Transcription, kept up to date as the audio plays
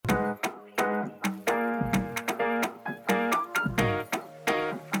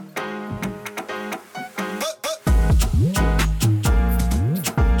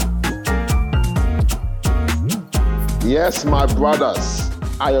Yes, my brothers.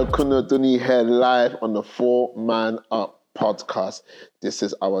 Ayokunu Duni here live on the 4Man Up podcast. This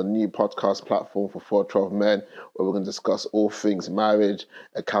is our new podcast platform for 412 Men, where we're going to discuss all things marriage,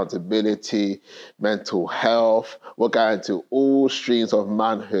 accountability, mental health. We're going into all streams of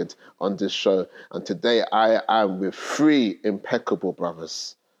manhood on this show. And today I am with three impeccable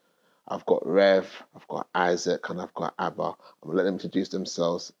brothers. I've got Rev, I've got Isaac, and I've got Abba. I'm going to let them introduce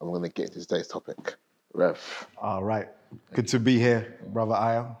themselves, and we're going to get into today's topic. Rev. All right. Good to be here, Brother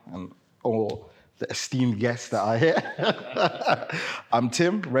Aya, and all the esteemed guests that are here. I'm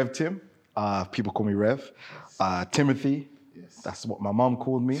Tim, Rev Tim. People call me Rev. Timothy, that's what my mom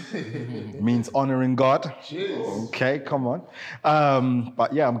called me. Means honoring God. Cheers. Okay, come on.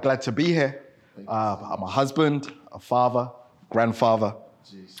 But yeah, I'm glad to be here. I'm a husband, a father, grandfather,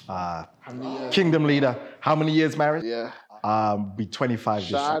 kingdom leader. How many years married? Yeah. Be 25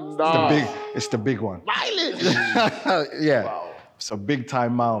 this Shanda. year. It's the big one. Mileage! Yeah. Wow. So big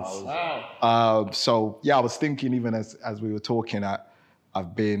time miles. Wow. So yeah, I was thinking even as we were talking,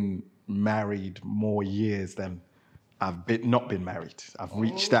 I've been married more years than I've not been married. I've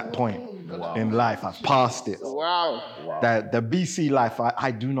reached that point in life. I've passed it. Wow. The BC life, I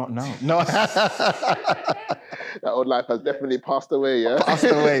do not know. No. That old life has definitely passed away, yeah? Passed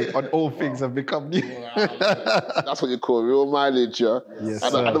away, and all things have become new. That's what you call real mileage, yeah? Yes,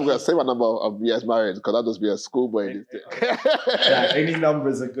 I'm going to say my number of years married, because I'll just be a schoolboy. Yeah, any number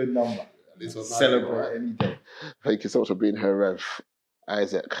is a good number. Celebrate any day. Thank you so much for being here, Rev.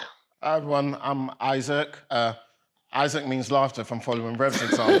 Isaac. Hi everyone, I'm Isaac. Isaac means laughter if I'm following Rev's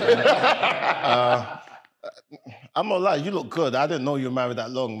example. I'm not lie, you look good. I didn't know you were married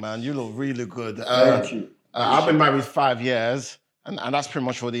that long, man. You look really good. Thank you. I've been married 5 years, and that's pretty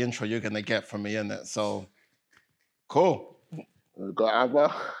much all the intro you're going to get from me, innit? So, cool. We got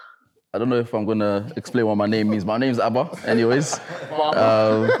Abba. I don't know if I'm going to explain what my name means. My name's Abba, anyways.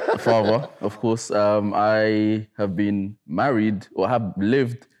 Father, of course. I have been married, or have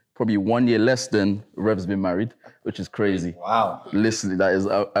lived probably 1 year less than Rev's been married, which is crazy. Wow. Listen, that is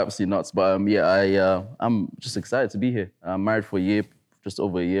absolutely nuts. But I'm just excited to be here. I'm married for a year, just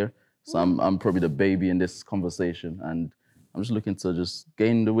over a year. So I'm probably the baby in this conversation. And I'm just looking to just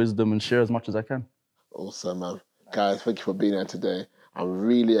gain the wisdom and share as much as I can. Awesome, man. Guys, thank you for being here today. I'm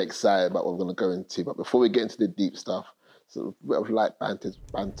really excited about what we're going to go into. But before we get into the deep stuff, so a bit of light banter.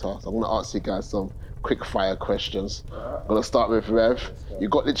 So I'm going to ask you guys some quick fire questions. I'm going to start with Rev. You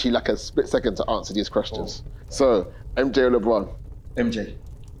got literally like a split second to answer these questions. So, MJ or LeBron? MJ.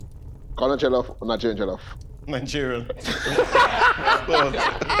 Ghana jollof or Nigerian jollof? Nigerian.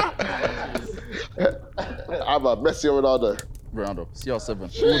 Abba, Messi or Ronaldo? Ronaldo, CR7. All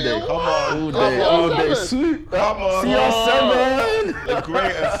day. Come on. All day. Sweet. Come on. CR7. The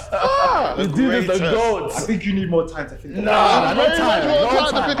greatest. The dude is the GOAT. I think you need more time to think. No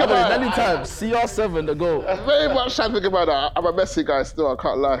time. to think about it. Anytime. CR7, the GOAT. Very much time to think about that. I'm a Messi guy still, I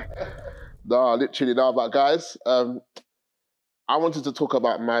can't lie. No, literally no. But guys, I wanted to talk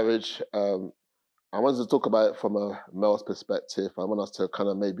about marriage. I wanted to talk about it from a male's perspective. I want us to kind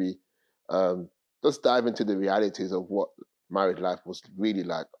of maybe just dive into the realities of what married life was really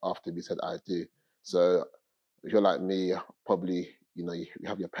like after we said I do. So if you're like me, probably, you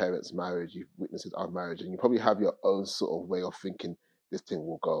have your parents' marriage, you've witnessed our marriage, and you probably have your own sort of way of thinking this thing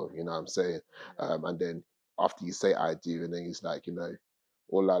will go, you know what I'm saying? And then after you say I do, and then it's like,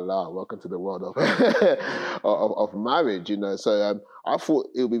 oh la la, welcome to the world of of marriage, So I thought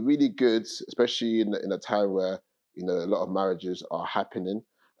it would be really good, especially in a time where, a lot of marriages are happening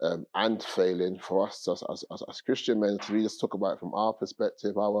and failing, for us as Christian men to really just talk about it from our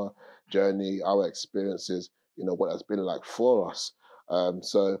perspective, our journey, our experiences, what that's been like for us.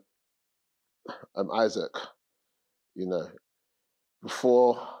 So Isaac,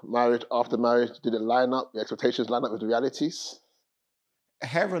 before marriage, after marriage, did it line up, the expectations line up with the realities?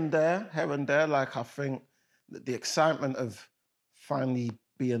 Here and there, like I think that the excitement of finally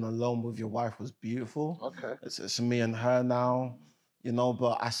being alone with your wife was beautiful. Okay. It's me and her now,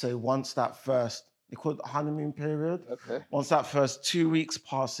 but I say once that first, they call it the honeymoon period. Okay. Once that first 2 weeks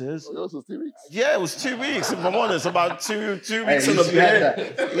passes. Oh, yours was 2 weeks? Yeah, it was 2 weeks, if I'm honest, about two weeks in a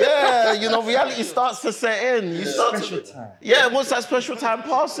bit. Yeah, reality starts to set in. Yeah, once that special time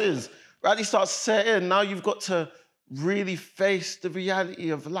passes, reality starts to set in. Now you've got to really face the reality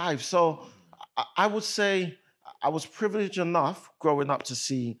of life. So I would say I was privileged enough growing up to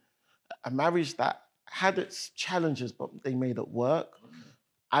see a marriage that had its challenges, but they made it work.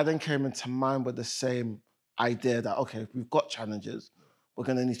 I then came into mind with the same idea that, okay, we've got challenges, we're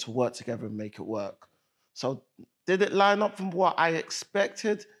going to need to work together and make it work. So did it line up from what I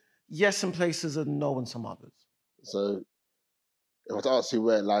expected? Yes, in places, and no in some others. So if I was to ask you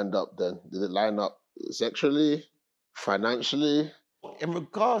where it lined up then, did it line up sexually, financially? In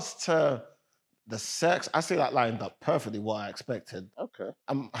regards to the sex, I say that lined up perfectly what I expected. Okay.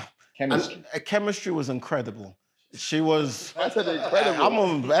 Chemistry. Chemistry was incredible. She was. I said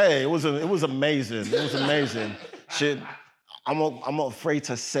incredible. Hey, it was amazing. It was amazing. I'm not afraid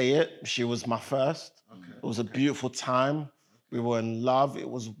to say it. She was my first. Okay. It was a beautiful time. We were in love. It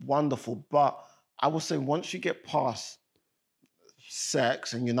was wonderful. But I will say, once you get past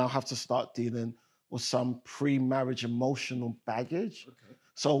sex and you now have to start dealing with some pre-marriage emotional baggage. Okay.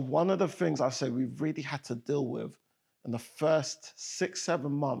 So one of the things I say we really had to deal with in the first 6-7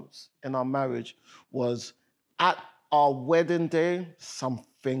 months in our marriage was at our wedding day, some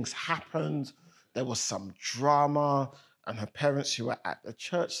things happened. There was some drama, and her parents who were at the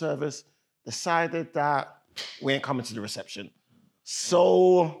church service decided that we ain't coming to the reception.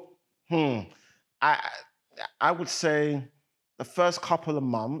 So, I would say the first couple of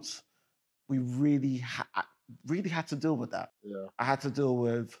months, we really had to deal with that. Yeah. I had to deal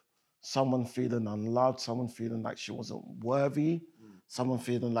with someone feeling unloved, someone feeling like she wasn't worthy, someone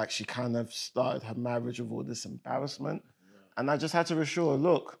feeling like she kind of started her marriage with all this embarrassment. Yeah. And I just had to reassure her,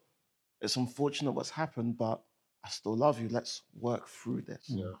 look, it's unfortunate what's happened, but I still love you. Let's work through this.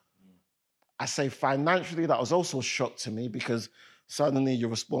 Yeah. I say financially, that was also a shock to me because suddenly you're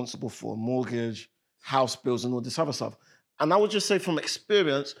responsible for a mortgage, house bills, and all this other stuff. And I would just say from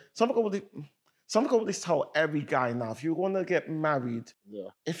experience, something I would tell every guy now, if you want to get married,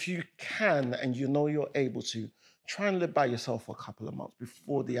 if you can and you know you're able to, try and live by yourself for a couple of months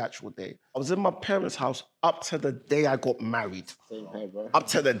before the actual day. I was in my parents' house up to the day I got married. Same here, bro. Up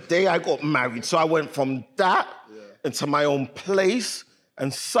to the day I got married. So I went from that into my own place,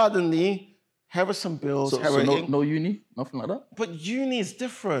 and suddenly, here are some bills. So no uni? Nothing like that? But uni is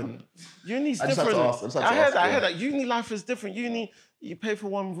different. Uni is I different. I heard that. Uni life is different. Uni, you pay for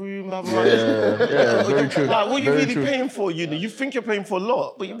one room, blah, blah, blah. Yeah, very true. Like, what are you really paying for, uni? You think you're paying for a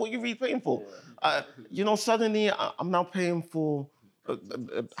lot, but what are you really paying for? Suddenly I'm now paying for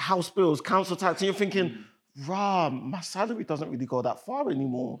house bills, council tax, and you're thinking, my salary doesn't really go that far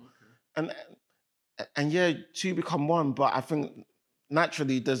anymore. And yeah, two become one, but I think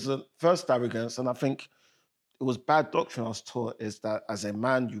naturally there's a first arrogance, and I think it was bad doctrine I was taught, is that as a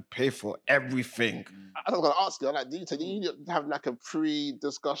man, you pay for everything. I was going to ask you, like, do you have like a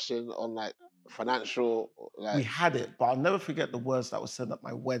pre-discussion on like financial, like... We had it, but I'll never forget the words that were said at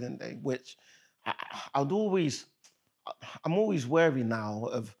my wedding day, which I'm always wary now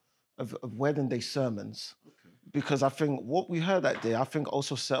of wedding day sermons. Because I think what we heard that day, I think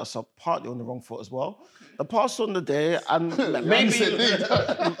also set us up partly on the wrong foot as well. The pastor on the day, and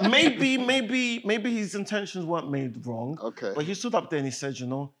maybe his intentions weren't made wrong. Okay. But he stood up there and he said,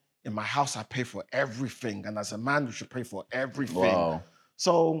 in my house I pay for everything, and as a man you should pay for everything. Wow.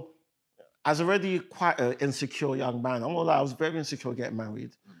 So, as already quite an insecure young man, I was very insecure getting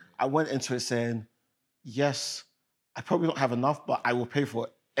married. I went into it saying, yes, I probably don't have enough, but I will pay for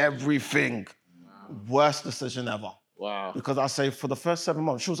everything. Worst decision ever. Wow. Because I say for the first 7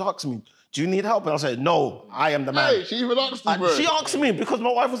 months, she was asking me, do you need help? And I said, no, I am the man. Hey, she even asked you, bro. She asked me because my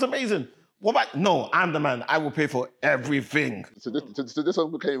wife was amazing. What about, no, I'm the man. I will pay for everything. So this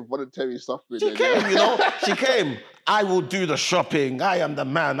one became voluntary stuff. She came. I will do the shopping. I am the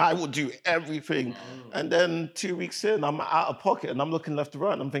man. I will do everything. And then 2 weeks in, I'm out of pocket and I'm looking left to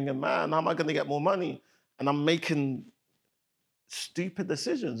right. And I'm thinking, man, how am I going to get more money? And I'm making stupid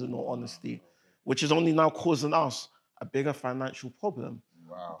decisions, in all honesty, which is only now causing us a bigger financial problem.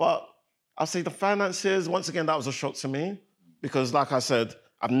 Wow. But I'll say the finances, once again, that was a shock to me because, like I said,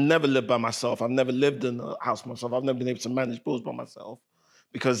 I've never lived by myself. I've never lived in a house myself. I've never been able to manage bills by myself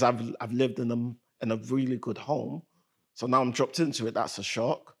because I've lived in a really good home. So now I'm dropped into it. That's a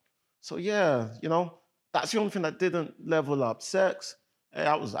shock. So yeah, that's the only thing that didn't level up. Sex,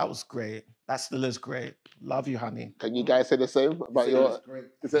 that was great. That still is great. Love you, honey. Can you guys say the same about your...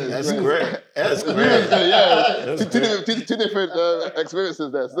 That's great. That's great. Yeah, two different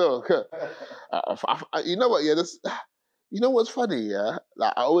experiences there still. You know what, you know what's funny, yeah?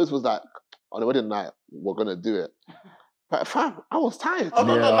 Like, I always was like, on the wedding night, we're going to do it. But fam, I was tired. Oh,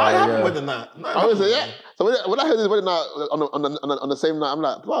 no, I haven't wedding night. I was like, yeah. So when I heard this wedding night on the same night, I'm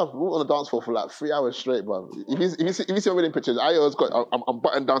like, bro, we were on the dance floor for like 3 hours straight, bro. If you see my wedding pictures, I'm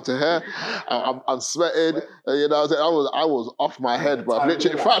buttoned down to hair, I'm sweating, I was off my head, bro.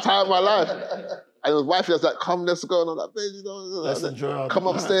 Literally, first time of my life. And his wife was like, come, let's go. And I'm like, babe, let's enjoy. Come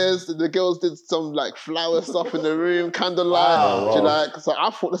upstairs. The girls did some like flower stuff in the room, candlelight. Wow. So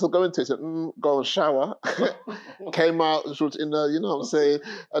I thought, let's go into it. So, go and shower. Came out, she was in the, you know what I'm saying?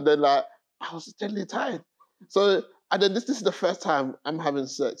 And then like, I was deadly tired. So And then this is the first time I'm having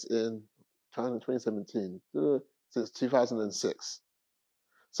sex in 2017, since 2006.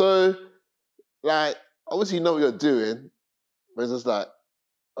 So, like, obviously you know what you're doing, but it's just like,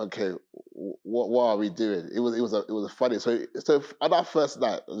 okay, what are we doing? It was a funny. So on our first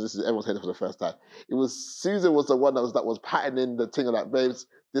night, this is everyone's saying it for the first time. It was Susan was the one that was patterning the thing of like, babes,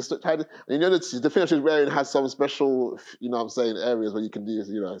 this trying to, and you know the thing she was wearing has some special, you know what I'm saying, areas where you can do this,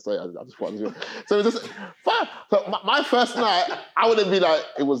 you know. So I just thought, so it was just fun. So my first night, I wouldn't be like,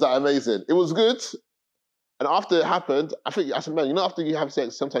 it was that amazing. It was good, and after it happened, I think as a man, you know, after you have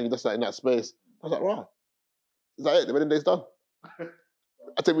sex, sometimes you're just like in that space. I was like, wow, is that it? The wedding day's done.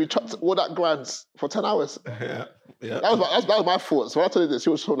 I think we chopped all that grands for 10 hours. Yeah. That was my thoughts. So when I told her this, she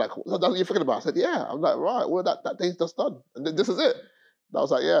was sort of like, what are you thinking about? I said, yeah. I'm like, right, well, that day's just done. And this is it. And I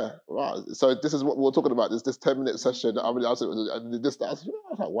was like, yeah, right. So this is what we were talking about, this 10-minute session. I was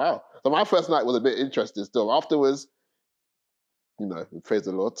like, wow. So my first night was a bit interesting still. Afterwards, you know, we praise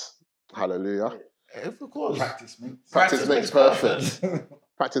the Lord. Hallelujah. Of course. Practice makes perfect.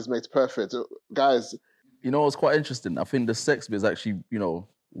 Practice makes perfect. Guys, You know, it's quite interesting. I think the sex bit is actually, you know,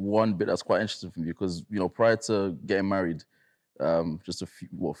 one bit that's quite interesting for me because, you know, prior to getting married, just a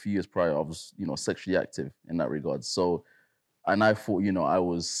few years prior, I was, you know, sexually active in that regard. So, and I thought, you know, I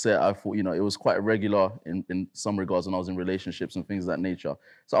thought, you know, it was quite regular in some regards when I was in relationships and things of that nature.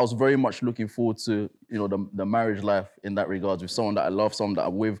 So I was very much looking forward to, you know, the marriage life in that regard with someone that I love, someone that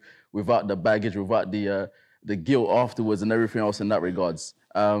I'm with, without the baggage, without the guilt afterwards and everything else in that regards.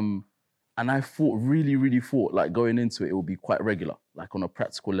 And I really thought, like, going into it would be quite regular, like on a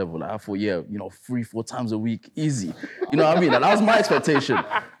practical level. Like, I thought, yeah, you know, 3-4 times a week, easy. You know what I mean? And that was my expectation.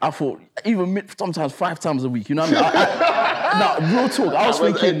 I thought, even sometimes 5 times a week, you know what I mean? No, real talk, I was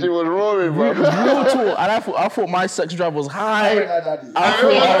thinking... It was roaring, bro. Real talk, and I thought my sex drive was high. I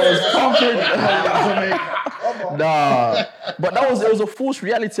thought I was pumping. Nah, but it was a false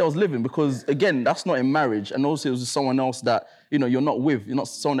reality I was living because, again, that's not in marriage. And also it was just someone else that, you know, you're not with. You're not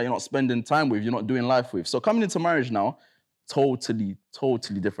someone that you're not spending time with. You're not doing life with. So coming into marriage now, totally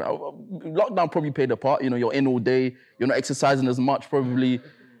different. Lockdown probably played a part. You know, you're in all day. You're not exercising as much probably.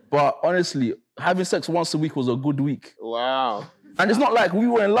 But honestly, having sex once a week was a good week. Wow. And it's not like we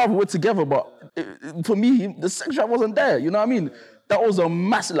were in love, we were together, but for me, the sex drive wasn't there. You know what I mean? That was a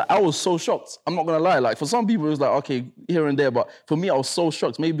massive, like, I was so shocked. I'm not gonna lie. Like, for some people, it was like, okay, here and there, but for me, I was so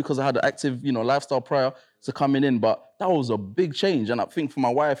shocked. Maybe because I had an active, you know, lifestyle prior to coming in, but that was a big change. And I think for my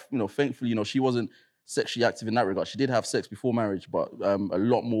wife, you know, thankfully, you know, she wasn't sexually active in that regard. She did have sex before marriage, but a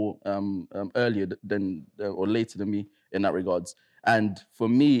lot more earlier than or later than me in that regards. And for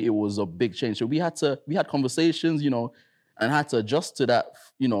me, it was a big change. So we had conversations, you know, and had to adjust to that,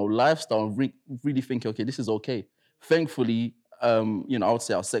 you know, lifestyle and really think, okay, this is okay. Thankfully, you know, I would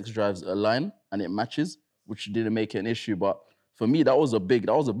say our sex drives align and it matches, which didn't make it an issue. But for me, that was a big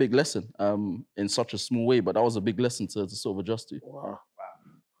lesson in such a small way, but that was a big lesson to sort of adjust to. Wow.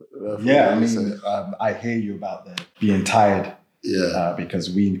 Yeah, I mean, I hear you about the being tired. Yeah. Because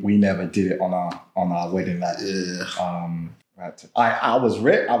we never did it on our wedding night. Yeah. Right. I was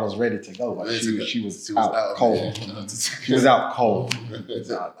ready to go, but she was out cold. She was out cold.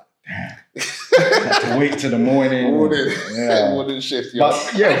 Damn. Had to wait till the morning. Morning shift. Yeah.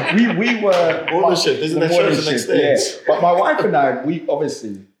 But yeah, we were Morning shift. Isn't that church the next day? Yeah. But my wife and I, we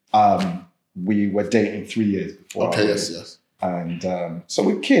obviously we were dating 3 years before. Okay. Yes. And so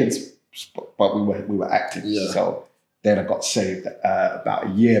with kids, but we were active. Yeah. So then I got saved about a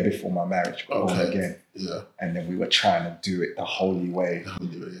year before my marriage. Born again. Yeah. And then we were trying to do it the holy way.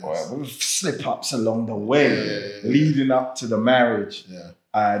 Yes. With slip-ups along the way, leading up to the marriage. Yeah.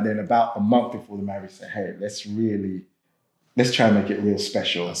 And then about a month before the marriage, said, hey, let's try and make it real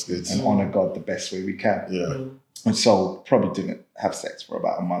special. That's good. And honor God the best way we can. Yeah. And so probably didn't have sex for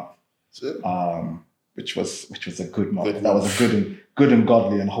about a month. Which was a good month. That was a good and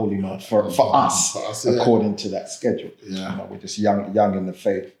godly and holy month for us, according to that schedule. Yeah. You know, we're just young in the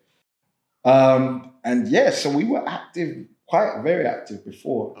faith. And yeah, so we were active, very active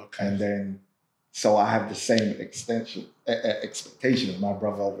before. Okay. And then, so I have the same expectation of my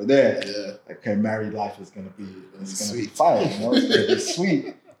brother over there. Yeah. Okay, married life is going to be sweet. fire, you know, it's going to be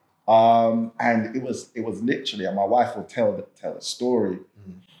sweet. And it was literally, and my wife will tell a story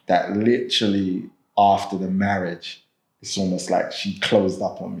that literally after the marriage, it's almost like she closed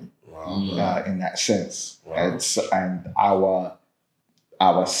up on me. Wow. In that sense. Wow. And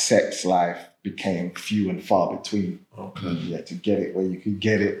our sex life became few and far between. Okay. You had to get it where you could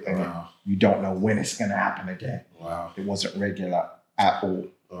get it, and you don't know when it's going to happen again. Wow. It wasn't regular at all.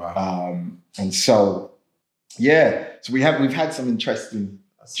 Wow. And so, yeah, so we've had some interesting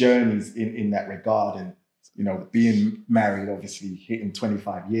journeys in that regard, and you know, being married, obviously hitting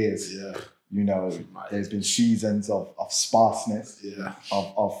 25 years. Yeah. You know, there's been seasons of sparseness,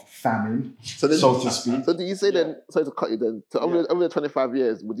 of famine, so to speak. So do you say then, sorry to cut you then, so over the 25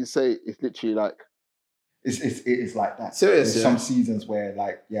 years, would you say it's literally like... It is like that. Serious, There's some seasons where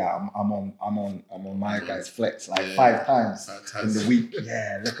like, I'm on my guy's flex like 5 times in the week.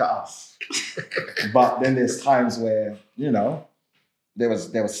 Yeah, look at us. But then there's times where, you know, there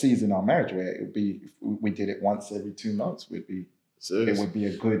was seasons in our marriage where it would be, if we did it once every 2 months, it would be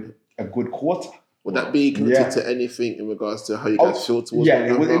a good quarter. Would that be connected to anything in regards to how you guys feel towards one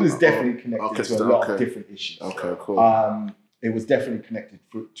another? It was definitely connected to a lot of different issues. Okay, cool. It was definitely connected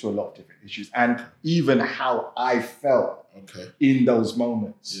to a lot of different issues. And even how I felt in those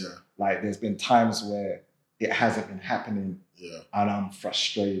moments. Yeah. Like there's been times where it hasn't been happening and I'm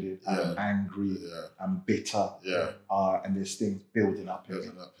frustrated, I'm angry, I'm bitter. Yeah. And there's things building up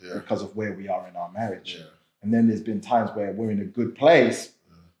because of where we are in our marriage. Yeah. And then there's been times where we're in a good place,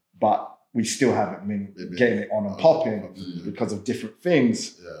 but we still haven't been getting it on and popping because of different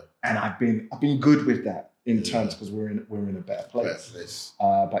things. Yeah. And I've been good with that in terms because we're in a better place.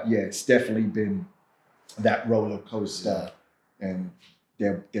 But yeah, it's definitely been that roller coaster, and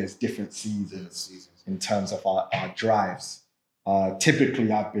there's different seasons in terms of our drives.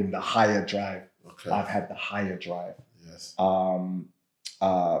 Typically, I've been the higher drive. Okay. I've had the higher drive. Yes. For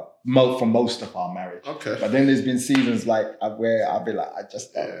most of our marriage. Okay. But then there's been seasons like where I'll be like,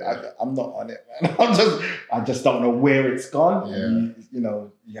 I'm not on it, man. I just don't know where it's gone. Yeah. And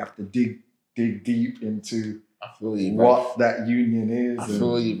you have to dig deep into what that union is. I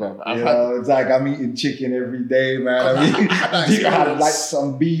feel you, bro. It's like I'm eating chicken every day, man. I mean, I had like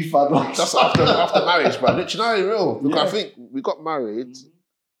some beef. That's after marriage, bro. Literally, real. Look, I think we got married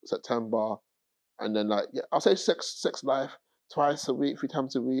September, and then I'll say sex life. Twice a week, 3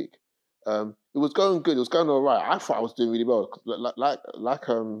 times a week. It was going good. It was going all right. I thought I was doing really well. Like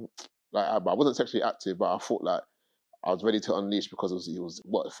Abba, I wasn't sexually active, but I thought like I was ready to unleash because he was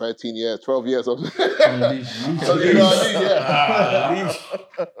what 13 years, 12 years of unleash. So you know what I mean?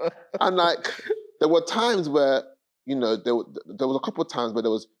 Yeah. And like there were times where there was a couple of times where there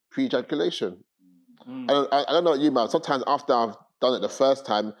was pre-ejaculation. I don't know about you, man. Sometimes after I've done it the first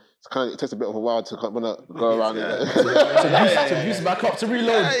time, it takes a bit of a while to want to go around it. To boost back up, to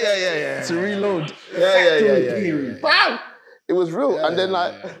reload. To reload. Bam! It was real. And then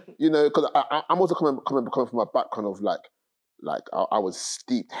because I'm also coming from a background of like I was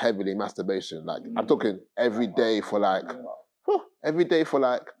steeped heavily in masturbation. Like I'm talking every day for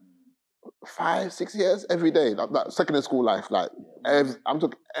 5, 6 years, every day. Like secondary school life, I'm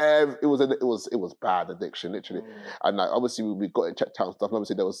talking it was bad addiction, literally. And like obviously we got it checked out and stuff. And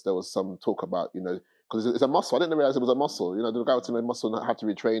obviously there was some talk about, because it's a muscle. I didn't realize it was a muscle. The guy was telling me muscle and how to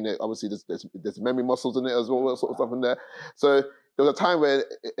retrain it. Obviously there's memory muscles in it as well, all sort of stuff in there. So there was a time where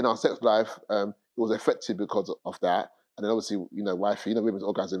in our sex life, it was affected because of that. And then obviously, wifey, women's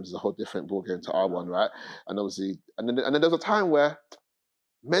orgasms is a whole different ballgame to our one, right? And obviously, and then there was a time where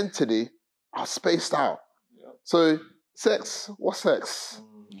mentally, I was spaced out. Yeah. So, what's sex?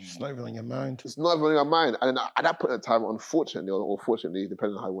 It's not even on your mind. It's not even on your mind. And then at that point in time, unfortunately, or fortunately,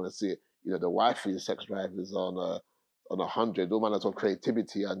 depending on how you want to see it, the wifey's sex drive is on 100, all manners of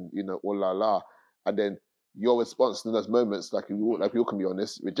creativity and, all la la. And then your response in those moments, like we all can be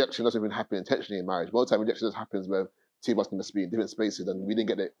honest, rejection doesn't even happen intentionally in marriage. Most of the time, rejection just happens when 2 of us must be in different spaces and we didn't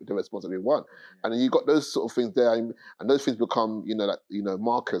get the response that we want. And then you got those sort of things there, and those things become,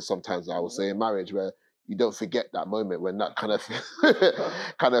 markers sometimes, I would say, in marriage, where you don't forget that moment when that kind of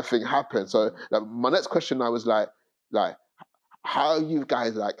thing happens. So my next question now was like how you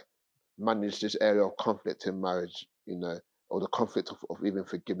guys manage this area of conflict in marriage, or the conflict of even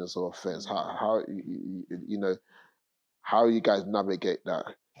forgiveness or offense. How you guys navigate that?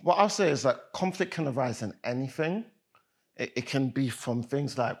 What I'll say is that conflict can arise in anything. It can be from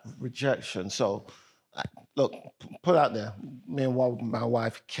things like rejection. So, look, put out there, me and my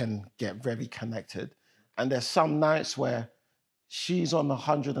wife can get very connected. And there's some nights where she's on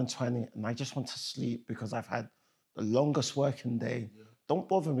 120 and I just want to sleep because I've had the longest working day. Yeah. Don't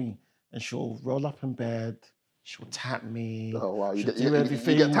bother me. And she'll roll up in bed. She'll tap me. Oh, wow. You do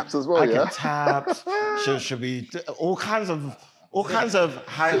everything. You get taps as well, I get taps. She'll be all kinds of,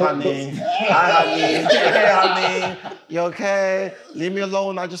 hi, honey. Hey, honey. You okay? Leave me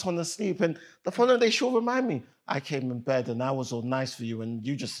alone. I just want to sleep. And the following day, she'll remind me, I came in bed and I was all nice for you. And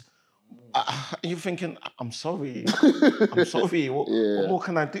you just, you're thinking, I'm sorry. I'm sorry. What more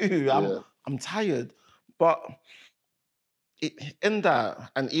can I do? I'm tired. But in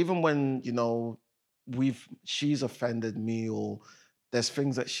that, and even when, she's offended me or there's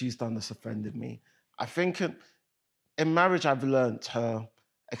things that she's done that's offended me, I think in marriage, I've learned to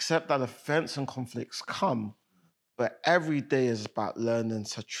accept that offense and conflicts come, but every day is about learning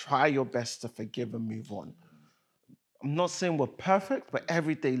to try your best to forgive and move on. I'm not saying we're perfect, but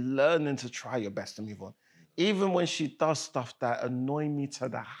every day learning to try your best to move on. Even when she does stuff that annoy me to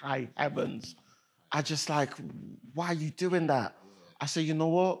the high heavens, I just like, why are you doing that? I say, you know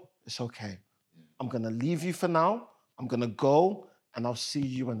what? It's okay. I'm gonna leave you for now. I'm gonna go and I'll see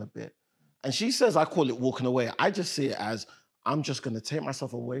you in a bit. And she says, I call it walking away. I just see it as, I'm just gonna take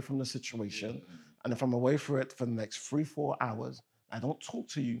myself away from the situation. And if I'm away for it for the next 3-4 hours, I don't talk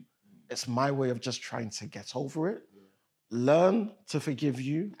to you. It's my way of just trying to get over it, learn to forgive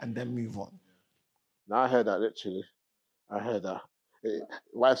you, and then move on. No, I heard that, literally. I heard that.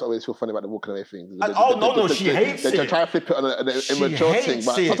 Wives always feel funny about the walking away thing. She hates it. They try to flip it on an immature thing,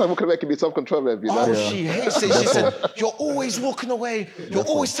 but sometimes walking away can be self-control, you know? Oh, she hates it. She said, you're always walking away. You're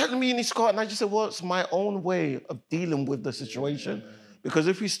always telling me you need to go out. And I just said, well, it's my own way of dealing with the situation. Because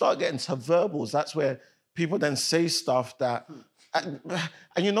if we start getting to verbals, that's where people then say stuff that... And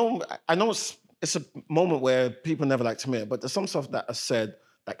you know, I know it's a moment where people never like to admit it, but there's some stuff that are said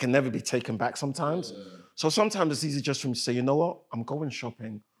that can never be taken back sometimes. So sometimes it's easy just for me to say, you know what, I'm going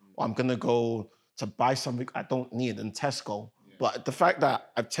shopping, or I'm gonna go to buy something I don't need in Tesco. But the fact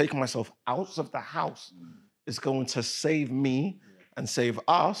that I've taken myself out of the house is going to save me and save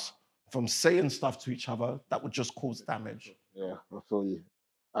us from saying stuff to each other that would just cause damage. Yeah, I feel you.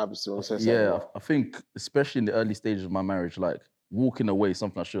 Absolutely. Yeah, I think, especially in the early stages of my marriage, like walking away is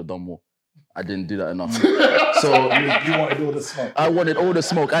something I should have done more. I didn't do that enough. So You wanted all the smoke. I wanted all the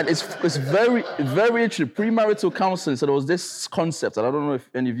smoke. And it's very, very interesting. Premarital counseling, so there was this concept, and I don't know if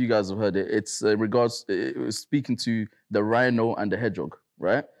any of you guys have heard it. It's it was speaking to the rhino and the hedgehog,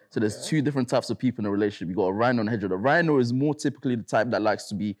 right? So there's two different types of people in a relationship. You got a rhino and a hedgehog. The rhino is more typically the type that likes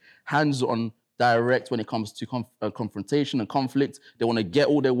to be hands-on, direct when it comes to confrontation and conflict. They want to get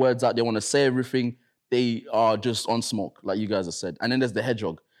all their words out. They want to say everything. They are just on smoke, like you guys have said. And then there's the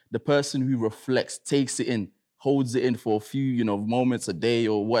hedgehog, the person who reflects, takes it in, holds it in for a few, moments, a day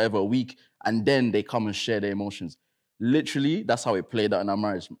or whatever, a week, and then they come and share their emotions. Literally, that's how it played out in our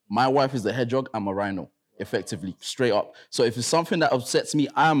marriage. My wife is the hedgehog, I'm a rhino, effectively, straight up. So if it's something that upsets me,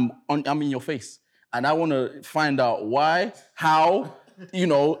 I'm in your face. And I want to find out why, how,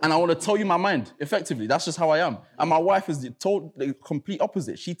 and I want to tell you my mind, effectively. That's just how I am. And my wife is the complete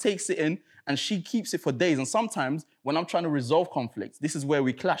opposite. She takes it in and she keeps it for days. And sometimes when I'm trying to resolve conflicts, this is where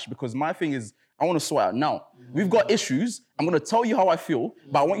we clash, because my thing is, I want to sort out now. We've got issues. I'm going to tell you how I feel,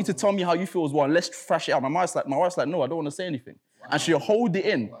 but I want you to tell me how you feel as well. And let's thrash it out. My wife's like, no, I don't want to say anything. And she'll hold it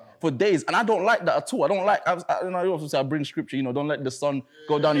in for days. And I don't like that at all. I don't like, I also say I bring scripture, don't let the sun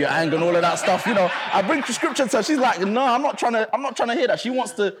go down your anger and all of that stuff. I bring scripture to her. She's like, no, I'm not trying to hear that. She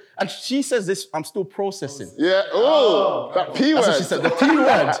wants to, and she says this, I'm still processing. Yeah, that P word. That's what she said, the P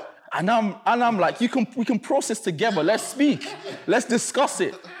word. And I'm like, we can process together. Let's speak. Let's discuss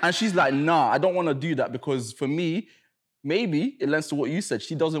it. And she's like, nah, I don't want to do that, because for me, maybe it lends to what you said.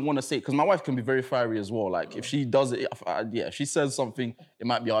 She doesn't want to say it, because my wife can be very fiery as well. Like if she does it, if she says something, it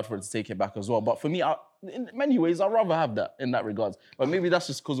might be hard for her to take it back as well. But for me, in many ways, I'd rather have that in that regards. But maybe that's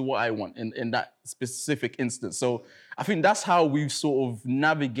just because of what I want in that specific instance. So I think that's how we sort of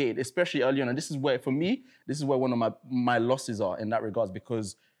navigate, especially early on. And this is where, for me, one of my losses are in that regards,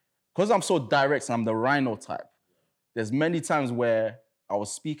 because I'm so direct and I'm the rhino type. There's many times where I will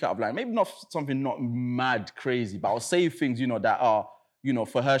speak out of line, maybe not something not mad crazy, but I'll say things, that are,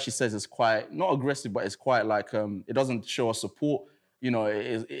 for her, she says it's quite, not aggressive, but it's quite like, it doesn't show her support.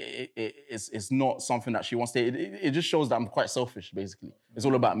 It's not something that she wants to, it just shows that I'm quite selfish, basically. It's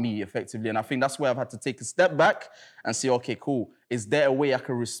all about me, effectively. And I think that's where I've had to take a step back and say, okay, cool. Is there a way I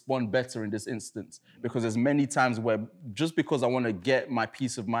can respond better in this instance? Because there's many times where just because I want to get my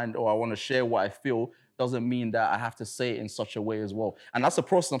peace of mind or I want to share what I feel doesn't mean that I have to say it in such a way as well. And that's a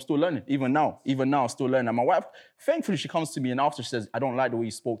process I'm still learning, even now. I'm still learning. And my wife, thankfully, she comes to me and after she says, I don't like the way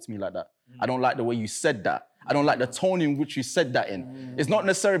you spoke to me like that. I don't like the way you said that. I don't like the tone in which you said that in. It's not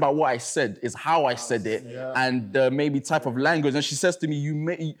necessarily about what I said, it's how I said it and maybe type of language. And she says to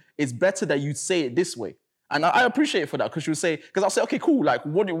me, it's better that you say it this way. And I appreciate it for that, because she would say, because I'll say, okay, cool, like,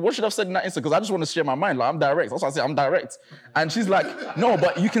 what should I have said in that instant? Because I just want to share my mind, like, I'm direct. That's why I say I'm direct. And she's like, no,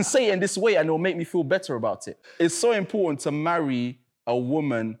 but you can say it in this way and it'll make me feel better about it. It's so important to marry a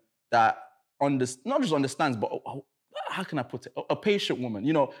woman that not just understands, but how can I put it? A patient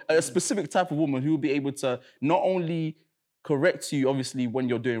woman, a specific type of woman who will be able to not only correct you, obviously, when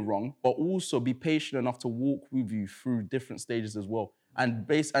you're doing wrong, but also be patient enough to walk with you through different stages as well. And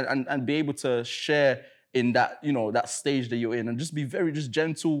be able to share in that, that stage that you're in, and just be very just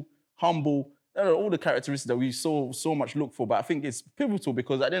gentle, humble, all the characteristics that we so much look for. But I think it's pivotal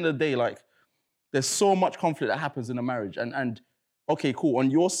because at the end of the day, like, there's so much conflict that happens in a marriage. And okay, cool. On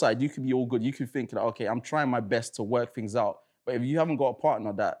your side, you could be all good. You could think that, okay, I'm trying my best to work things out. But if you haven't got a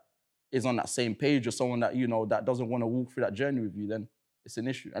partner that is on that same page or someone that, that doesn't want to walk through that journey with you, then it's an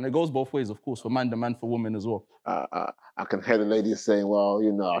issue. And it goes both ways, of course, for man to man, for women as well. I can hear the ladies saying, well,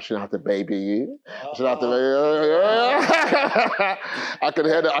 I shouldn't have to baby you. I shouldn't have to I can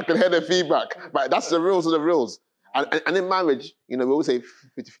hear the feedback. But that's the rules of the rules. And in marriage, we always say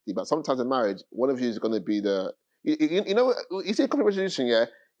 50-50, but sometimes in marriage, one of you is going to be the... You see a conflict resolution, yeah?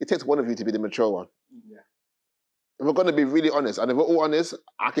 It takes one of you to be the mature one. Yeah. If we're going to be really honest, and if we're all honest,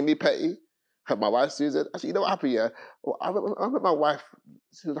 I can be petty. My wife sees it. Actually, you know what happened, yeah? Well, I met my wife.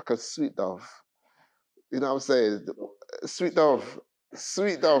 She was like a sweet dove. You know what I'm saying? Sweet dove.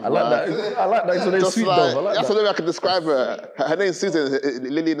 Sweet dove. I like that. I like that. So they're sweet dove. I like that's that. the way I can describe her. Her name's Susan,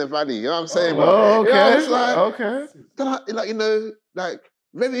 Lily in the Valley. You know what I'm saying? Oh, okay. It's like, okay. Then like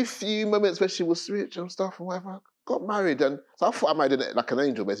very few moments where she was sweet and stuff and whatever. Got married, and so I thought I married like an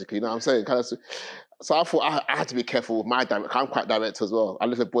angel, basically. You know what I'm saying? Kind of. So I thought I had to be careful with my direct. I'm quite direct as well. I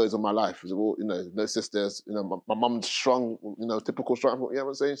live with boys all my life. No sisters. My mum's strong. Typical strong. You know what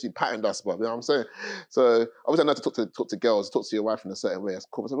I'm saying? She patterned us, but you know what I'm saying. So obviously I know to talk to girls, talk to your wife in a certain way. It's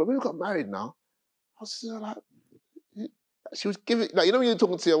cool. So when we got married now, I was like, she was giving when you're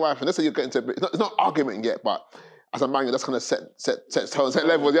talking to your wife, and let's say you're getting to it's not argument yet, but as a man, that's kind of set tone, set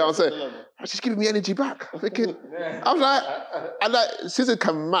levels. You know what I'm saying? She's giving me energy back. I'm thinking, I'm like, Susan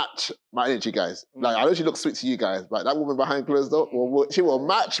can match my energy, guys. Like, I know she looks sweet to you guys, but that woman behind closed door, she will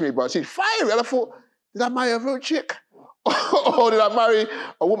match me, bro. She's fiery. And I thought, did I marry a real chick? Or did I marry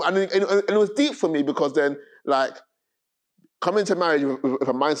a woman? And it was deep for me because then, like, coming to marriage with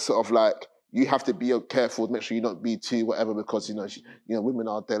a mindset of, like, you have to be careful, make sure you don't be too whatever, because women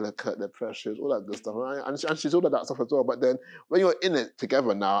are delicate, they're precious, all that good stuff, right? And she's all of that stuff as well. But then when you're in it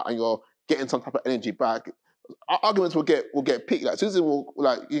together now and you're getting some type of energy back, arguments will get peaked. Like Susan will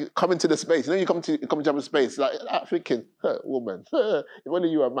you come into the space. You come into the space like thinking, woman, if only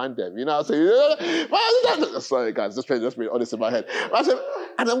you were a man, then you know. So sorry guys, just being honest in my head.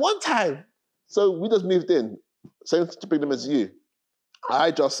 And then one time, so we just moved in, same to bring them as you.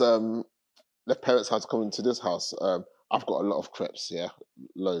 I just left parents' house, coming to this house. I've got a lot of crepes, yeah,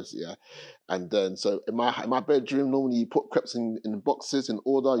 loads, yeah. And then, so in my bedroom, normally you put crepes in boxes in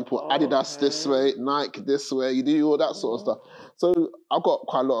order. You put Adidas this way, Nike this way. You do all that sort of stuff. So I've got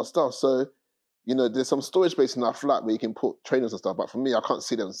quite a lot of stuff. So, there's some storage space in our flat where you can put trainers and stuff. But for me, I can't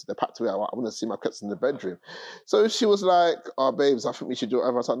see them. So they're packed away. I want to see my crepes in the bedroom. So she was like, "Oh, babes, I think we should do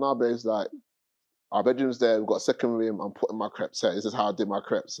whatever." I was like, "No, babes, like, our bedroom's there, we've got a second room, I'm putting my crepes here. This is how I do my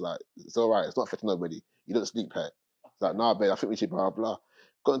crepes. Like, it's all right, it's not affecting nobody. You don't sleep here." It's like, "Nah, babe, I think we should blah, blah."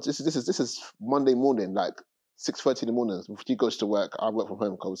 This is Monday morning, like 6:30 in the morning. She goes to work, I work from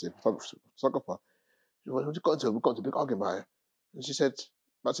home, obviously, photographer. We got into a big argument about it. And she said,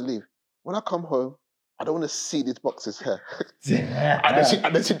 about to leave. When I come home, I don't want to see these boxes here.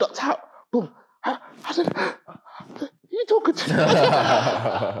 and then she ducked out. Boom. I said, "Who you talking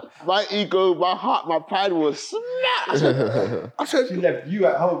to?" My ego, my heart, my pride was smashed. I said, she left you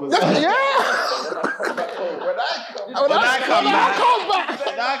at home as well. Yeah. When I come back,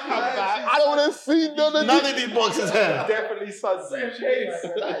 I don't want to see none of these boxes here. Definitely sun's I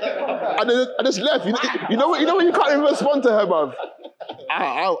just left. You know when you can't even respond to her, bruv.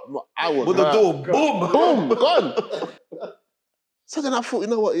 I was with the door, boom, gone. So then I thought, you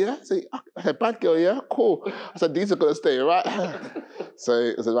know what, yeah? So I said, "Bad girl, yeah? Cool." I said, "These are going to stay, right?" So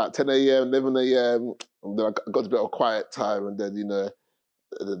it was about 10 a.m., 11 a.m. And then I got a bit of quiet time. And then,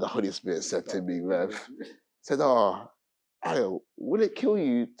 the Holy Spirit said to me, Rev, said, "Oh, Ayo, will it kill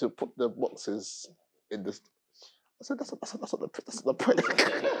you to put the boxes in this?" I said, that's not the point.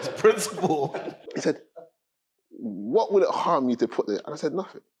 It's principle. He said, "What will it harm you to put it?" And I said,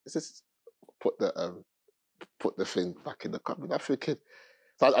 "Nothing. It's just put the thing back in the cup." I thinking,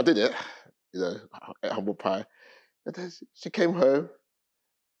 so I did it, ate humble pie. And then she came home,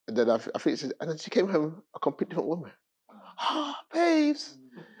 and then I think and then she came home a complete different woman. "Oh, babes,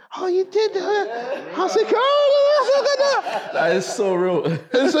 oh, you did her." I was like, "Oh, that is so real."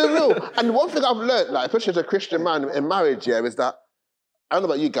 It's so real. And one thing I've learned, like, especially as a Christian man in marriage, yeah, is that, I don't know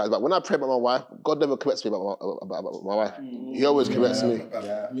about you guys, but when I pray about my wife, God never corrects me about my wife. He always corrects me.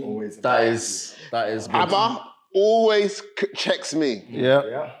 Yeah, always. That is good. Abba always checks me.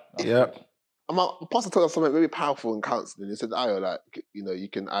 Yeah. My pastor told us something very powerful in counseling. He said, "Ayo, like, you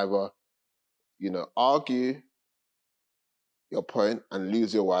can either, argue your point and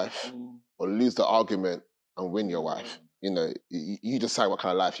lose your wife, or lose the argument and win your wife." you decide what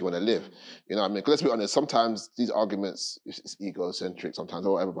kind of life you want to live. You know what I mean? Because let's be honest, sometimes these arguments, it's egocentric sometimes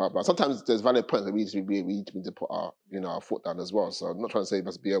or whatever, but sometimes there's valid points that we need to put our foot down as well. So I'm not trying to say it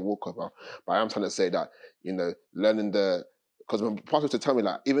must be a walkover, but I am trying to say that, learning because when pastors to tell me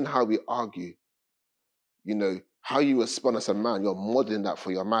like, even how we argue, how you respond as a man, you're modeling that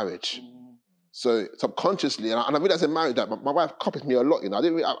for your marriage. So subconsciously, and I realized in marriage that my wife copies me a lot. I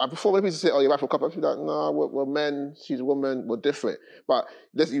didn't. Before when people say, "Oh, your wife will copy," I feel like, "No, we're men. She's a woman. We're different." But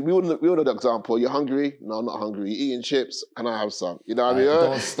we all know the example. You're hungry? No, I'm not hungry. You're eating chips? Can I have some? You know what I mean?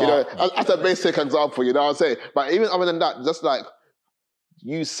 Don't start. That's a basic example. You know what I'm saying? But even other than that, just like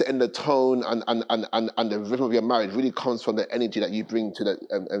you setting the tone and the rhythm of your marriage really comes from the energy that you bring to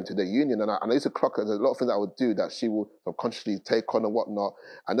the union. And I used to clock there's a lot of things that I would do that she will subconsciously take on and whatnot.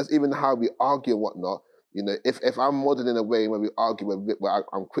 And that's even how we argue and whatnot. If I'm modeling in a way when we argue where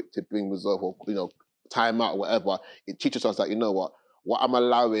I'm quick to bring resolve or time out or whatever, it teaches us that what I'm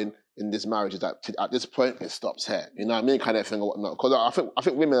allowing in this marriage is that at this point it stops here. You know what I mean, kind of thing or whatnot. Because I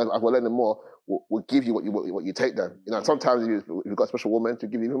think women, as we're learning more, will give you what you take them. Sometimes if you've got a special woman to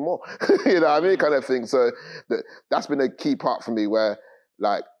give you even more. You know what I mean, kind of thing. So that's been a key part for me where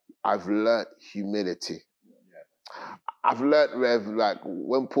like I've learnt humility. I've learnt, Rev, like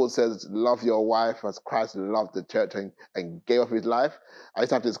when Paul says, love your wife as Christ loved the church and gave up his life. I used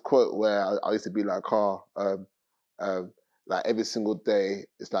to have this quote where I used to be like, like every single day,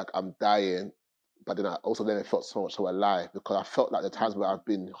 it's like I'm dying, but then I felt so much so alive because I felt like the times where I've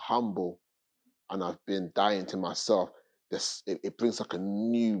been humble and I've been dying to myself, it brings like a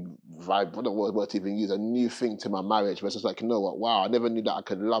new vibe, I don't know what word to even use, a new thing to my marriage where it's just like, wow, I never knew that I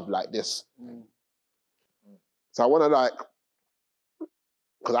could love like this. So I want to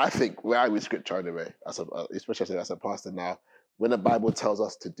because I think where I read scripture anyway, especially as a pastor now, when the Bible tells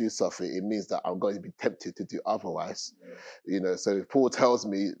us to do something, it means that I'm going to be tempted to do otherwise. So if Paul tells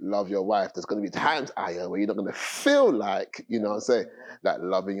me, love your wife, there's going to be times, where you're not going to feel like, like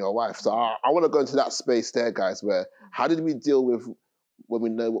loving your wife. So I want to go into that space there, guys, where how did we deal with when we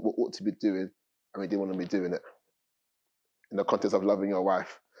know what we ought to be doing and we didn't want to be doing it in the context of loving your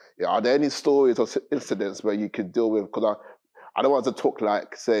wife? Are there any stories or incidents where you could deal with, because I don't want to talk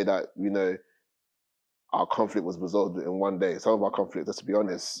like, say that, our conflict was resolved in one day. Some of our conflicts, let's be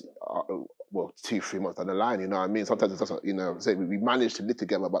honest, 2-3 months down the line, you know what I mean? Sometimes it doesn't, say we managed to live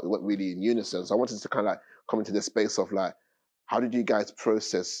together, but we weren't really in unison. So I wanted to kind of like come into the space of like, how did you guys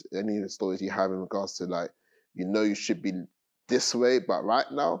process any stories you have in regards to like, you should be this way, but right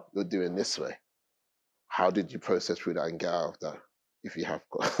now you're doing this way. How did you process through that and get out of that, if you have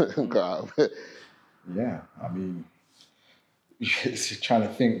got out of it? Yeah, I mean, it's trying to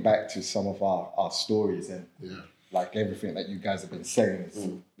think back to some of our stories and like everything that you guys have been saying,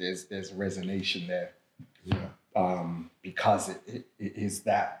 there's resonation there. Yeah. Because it is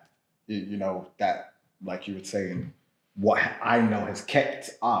that, that, like you were saying, what I know has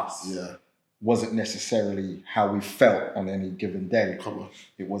kept us wasn't necessarily how we felt on any given day.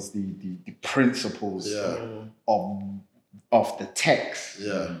 It was the principles of the text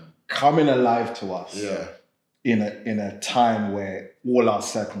coming alive to us. Yeah. In a time where all our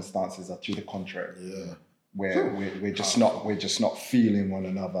circumstances are to the contrary, where we're just not feeling one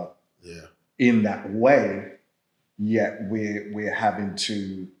another in that way, yet we're having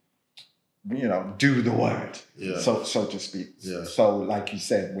to do the word, so to speak. So like you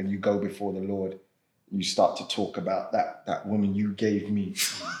said, when you go before the Lord, you start to talk about that woman you gave me,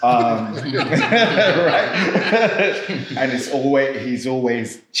 right? And he's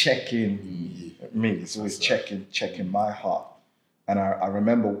always checking me. He's always checking my heart. And I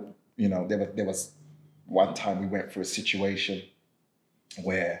remember, there was one time we went through a situation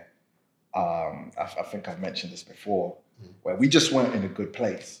where I think I've mentioned this before, where we just weren't in a good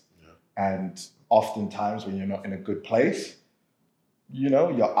place. And oftentimes when you're not in a good place,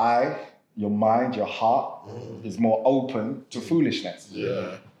 your eye, your mind, your heart is more open to foolishness.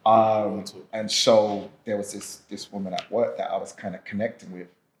 And so there was this woman at work that I was kind of connecting with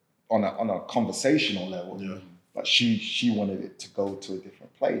on a conversational level, but she wanted it to go to a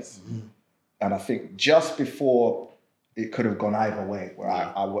different place. And I think just before it could have gone either way, where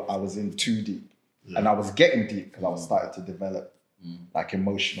I was in too deep, and I was getting deep because I was starting to develop like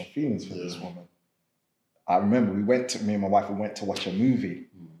emotional feelings for this woman. I remember me and my wife, we went to watch a movie,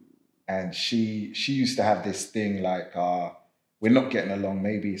 and she used to have this thing like, we're not getting along,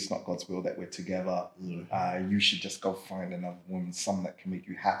 maybe it's not God's will that we're together. You should just go find another woman, someone that can make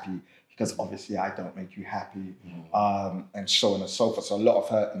you happy, because obviously I don't make you happy, and so on and so forth. So a lot of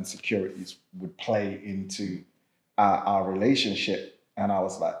her insecurities would play into our relationship. And I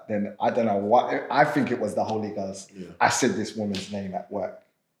was like, then I don't know what, I think it was the Holy Ghost. Yeah. I said this woman's name at work.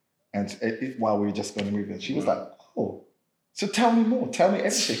 And while we were just going to move in, she was like, oh, so tell me more. Tell me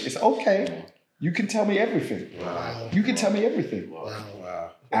everything. It's okay. You can tell me everything. Wow. You can tell me everything.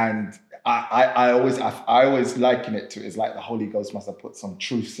 Wow. And I always liken it to, it's like the Holy Ghost must have put some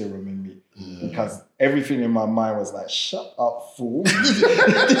truth serum in me. Because everything in my mind was like, shut up, fool.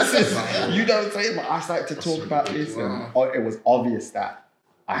 This is, you don't say, but I started to talk about this. And it was obvious that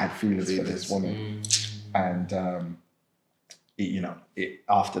I had feelings for this woman. And,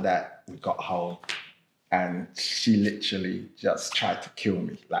 after that, we got home. And she literally just tried to kill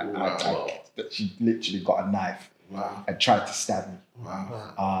me. She literally got a knife and tried to stab me.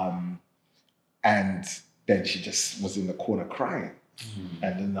 And then she just was in the corner crying.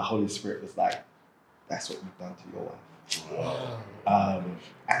 And then the Holy Spirit was like, that's what you've done to your wife.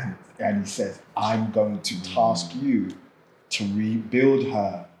 And he says, I'm going to task you to rebuild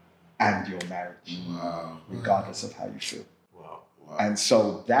her and your marriage, regardless of how you feel. And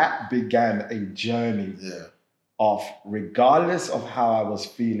so that began a journey of, regardless of how I was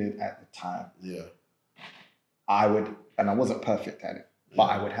feeling at the time, I would, and I wasn't perfect at it, but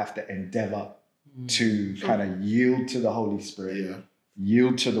I would have to endeavor to kind of yield to the Holy Spirit,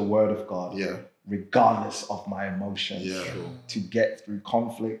 yield to the Word of God, regardless of my emotions, to get through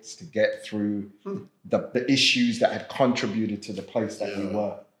conflicts, to get through the issues that had contributed to the place that we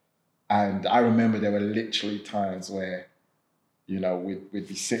were. And I remember there were literally times where, we'd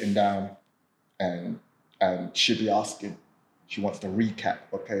be sitting down and she'd be asking, she wants to recap,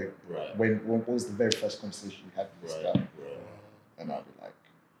 okay, what was the very first conversation you had with this guy? And I'd be like,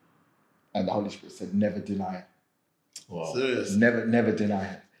 and the Holy Spirit said, never deny it. Wow. Serious? Never deny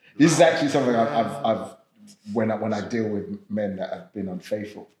it. This is actually something I've when I deal with men that have been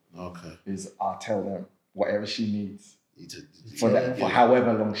unfaithful, is I'll tell them whatever she needs. For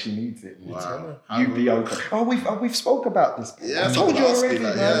however long she needs it. Wow. You be open. Oh, we've spoke about this. Yeah, I told you already,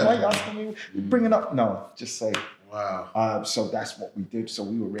 man. Why are you asking me? Bring it up. No, just say. Wow. So that's what we did. So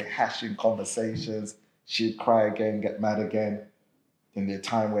we were rehashing conversations. She'd cry again, get mad again. Then there'd be a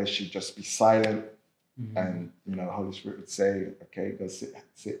time where she'd just be silent, and the Holy Spirit would say, "Okay, go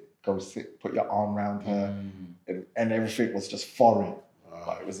sit, put your arm around her," and everything was just foreign.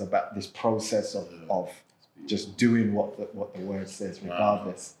 But it was about this process of just doing what the Word says,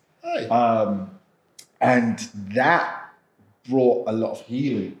 regardless. And that brought a lot of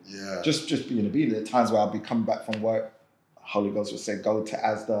healing. Just being obedient. There are times where I'd be coming back from work, the Holy Ghost would say, go to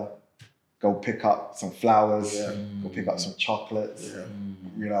Asda, go pick up some flowers, go pick up some chocolates,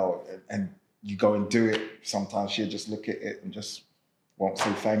 and you go and do it. Sometimes she'll just look at it and just won't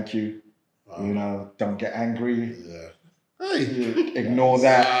say thank you. Don't get angry. Ignore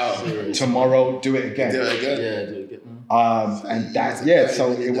that. Tomorrow, do it again. Do it again. Do it again. And that,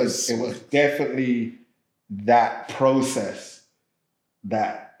 so it was definitely that process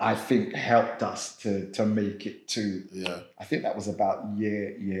that I think helped us to make it to, I think that was about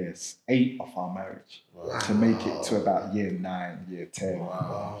year 8 of our marriage, to make it to about year 9, year 10,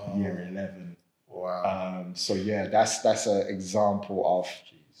 year 11. So that's an example of,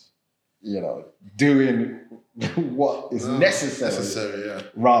 doing what is necessary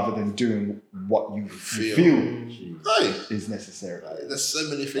rather than doing what you feel is necessary. There's so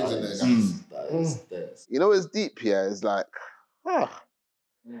many things in there, guys. It's deep here. It's like,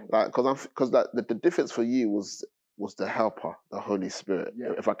 because the difference for you was the helper, the Holy Spirit,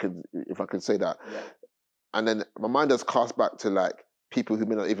 if I could say that. And then my mind has cast back to like people who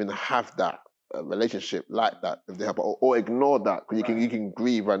may not even have that relationship like that if they have, or ignore that, because you can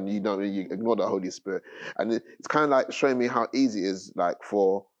grieve and you ignore the Holy Spirit. And it's kind of like showing me how easy it is, like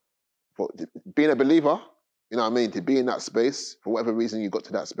for being a believer, to be in that space for whatever reason you got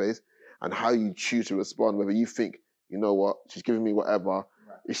to that space, and how you choose to respond. Whether you think, what, she's giving me whatever,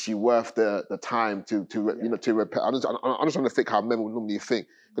 is she worth the time to repent? I'm just trying to think how men would normally think.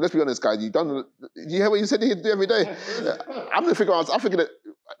 But let's be honest, guys, you hear what you said you do every day? I'm thinking that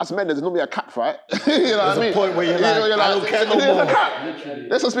as men, there's normally a cap, right? There's a point where you're like, I don't care no more. There's a cap.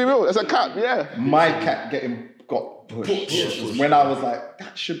 Let's just be real. There's a cap, My cap got pushed. When I was like,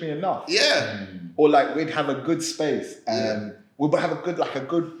 that should be enough. Or like we'd have a good space and we'd have a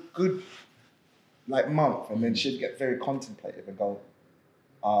good like month, and then she'd get very contemplative and go,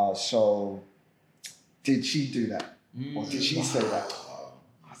 so did she do that? Or did she say that?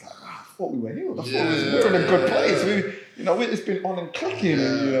 I was like, I thought we were healed. I thought we were in a good place. It's been on and clicking,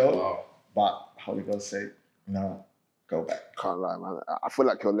 but Holy Ghost said, no, go back. Can't lie, man. I feel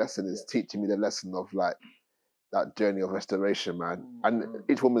like your lesson is teaching me the lesson of like that journey of restoration, man. And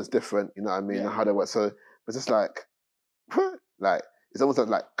each woman's different, and how they work. So it's just like it's almost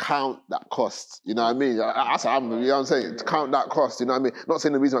like count that cost. You know what I mean? That's what you know what I'm saying? To count that cost, you know what I mean? Not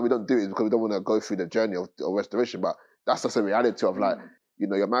saying the reason why we don't do it is because we don't want to go through the journey of restoration, but that's just a reality of like, you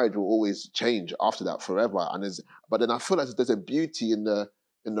know, your marriage will always change after that forever. But then I feel like there's a beauty in the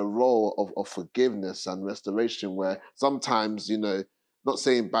role of forgiveness and restoration where sometimes, you know, not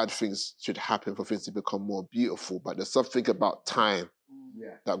saying bad things should happen for things to become more beautiful, but there's something about time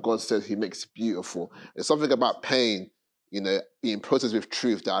that God says he makes beautiful. There's something about pain, you know, being processed with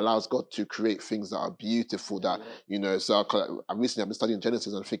truth that allows God to create things that are beautiful that, you know, so I've been studying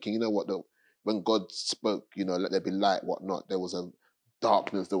Genesis and thinking, you know what, when God spoke, you know, let there be light, whatnot, there was a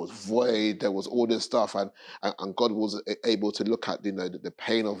darkness, there was void, there was all this stuff, and God was able to look at, you know, the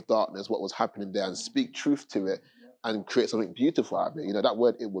pain of darkness, what was happening there, and speak truth to it and create something beautiful out of it. You know, that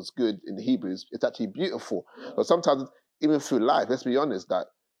word, it was good in the Hebrews, it's actually beautiful. But sometimes, even through life, let's be honest, that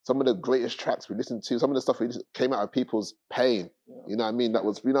some of the greatest tracks we listened to, some of the stuff we listened to came out of people's pain. You know what I mean? That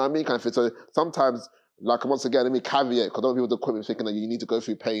was, you know what I mean? Kind of thing. So sometimes, like, once again, let me caveat, because I don't want people to quote me thinking that you need to go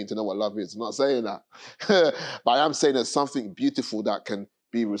through pain to know what love is. I'm not saying that. But I am saying there's something beautiful that can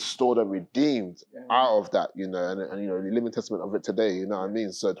be restored and redeemed out of that, you know, and you know, the living testament of it today, you know what I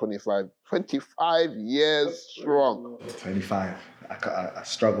mean? So 25 years strong. 25. I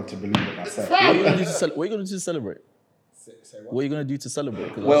struggle to believe it myself. What are you going to do to celebrate? What are you going to do to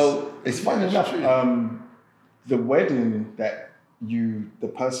celebrate? Well, it's funny enough, the wedding that the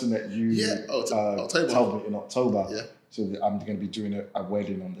person that you October. told me in October, Yeah. so I'm going to be doing a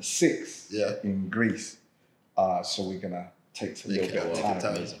wedding on the 6th in Greece. So we're going to take a little bit of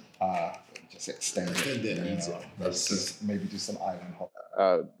time. Just extend it. You know, just maybe do some island hop.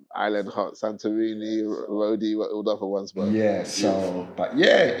 Island hot, Santorini, Rodi, all the other ones, but yeah. So, but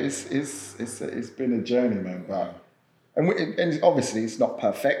yeah, it's been a journey, man. But and obviously it's not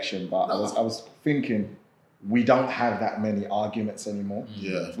perfection, but I was thinking we don't have that many arguments anymore.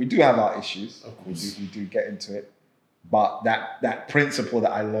 Yeah, we do have our issues. Of course. We do get into it, but that principle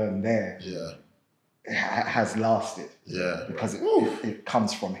that I learned there, has lasted. Yeah, because it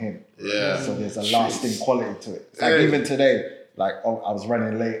comes from him. Yeah, so there's a lasting quality to it. Like even today, like I was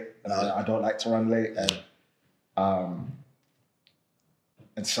running late, and I don't like to run late, and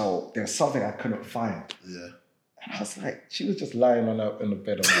so there's something I couldn't find. Yeah. And I was like, she was just lying on the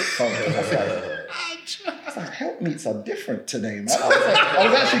bed on my phone. I was like, helpmeets are different today, man. I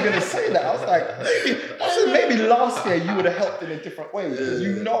was actually going to say that. I was like, maybe last year you would have helped in a different way because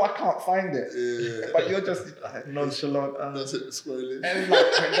you know I can't find it. Yeah. But you're just nonchalant. That's it, scrolling. And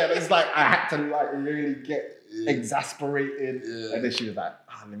it's like I had to like really get exasperated. Yeah. And then she was like,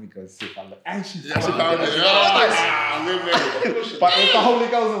 let me go see if I look. And she found it. But if the Holy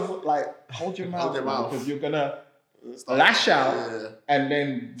Ghost is like, hold your mouth, because you're going to lash out and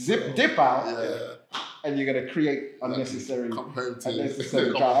then dip out, and you're gonna create unnecessary drama.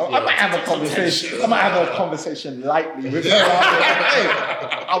 I might have a conversation. I might have a conversation lightly with her. Hey,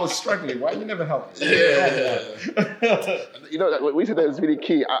 I was struggling. Why you never help me? You know, what we said that is really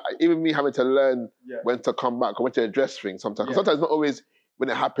key. Even me having to learn when to come back or when to address things sometimes. Sometimes not always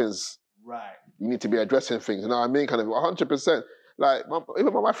when it happens. Right. You need to be addressing things. You know what I mean? Kind of 100%. Like,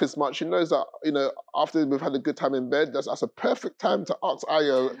 even my wife is smart. She knows that, you know, after we've had a good time in bed, that's a perfect time to ask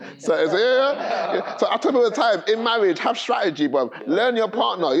Ayo. So, so I tell people all the time, in marriage, have strategy, bro. Learn your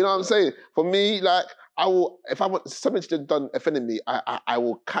partner. You know what I'm saying? For me, like, I will, if I want something she's done offending me, I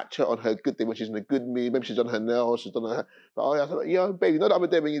will catch her on her good day when she's in a good mood. Maybe she's done her nails, she's done her, babe, you know the other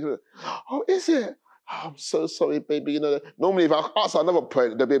day when you do it, oh, is it? Oh, I'm so sorry, baby. You know, normally if I ask at another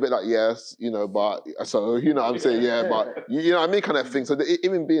point, they'll be a bit like, yes, you know, but, so, you know what I'm saying, but, you know what I mean, kind of thing. So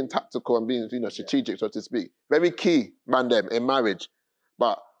even being tactical and being, you know, strategic, so to speak, very key, man, them, in marriage.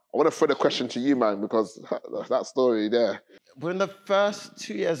 But I want to throw the question to you, man, because that story there. Within the first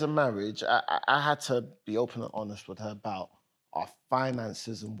 2 years of marriage, I had to be open and honest with her about our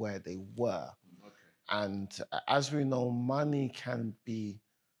finances and where they were. Okay. And as we know, money can be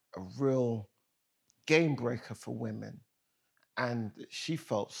a real game breaker for women. And she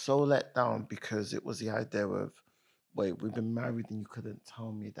felt so let down because it was the idea of, wait, we've been married and you couldn't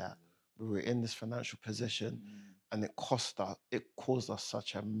tell me that we were in this financial position, and it caused us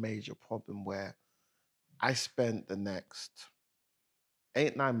such a major problem where I spent the next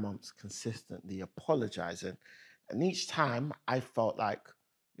 8-9 months consistently apologizing. And each time I felt like,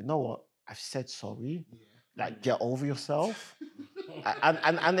 you know what, I've said sorry. Like, get over yourself.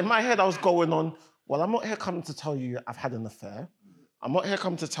 and in my head, I was going on, well, I'm not here coming to tell you I've had an affair. I'm not here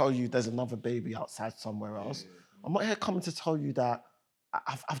coming to tell you there's another baby outside somewhere else. I'm not here coming to tell you that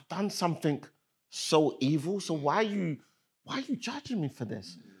I've done something so evil. So why are you judging me for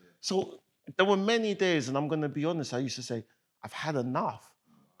this? So there were many days, and I'm going to be honest, I used to say, I've had enough.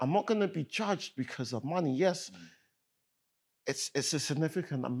 I'm not going to be judged because of money. Yes, it's a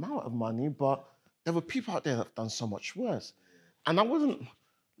significant amount of money, but there were people out there that have done so much worse. And I wouldn't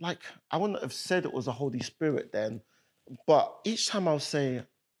have said it was the Holy Spirit then, but each time I'll say,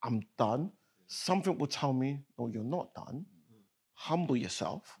 I'm done, something will tell me, no, you're not done. Humble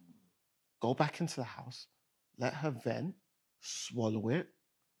yourself, go back into the house, let her vent, swallow it,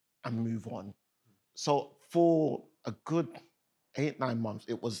 and move on. So for a good 8-9 months,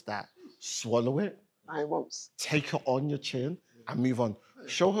 it was that. Swallow it. 9 months. Take it on your chin and move on.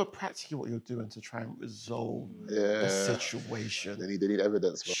 Show her practically what you're doing to try and resolve the situation. They need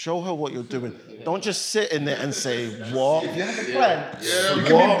evidence. Bro. Show her what you're doing. Don't just sit in there and say, what? If you have a plan, you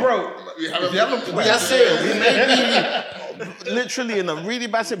can be broke. If you have a plan. That's it. We may be literally in a really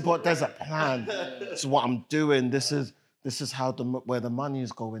bad situation, but there's a plan. This is what I'm doing. This is how where the money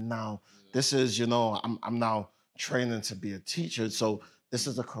is going now. This is, I'm now training to be a teacher. So this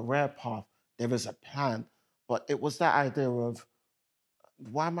is a career path. There is a plan. But it was that idea of,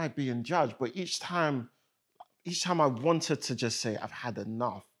 why am I being judged? But each time I wanted to just say, I've had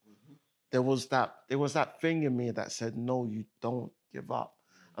enough, there was that thing in me that said, no, you don't give up.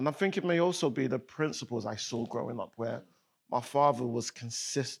 And I think it may also be the principles I saw growing up, where my father was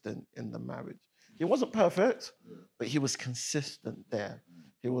consistent in the marriage. He wasn't perfect, but he was consistent there.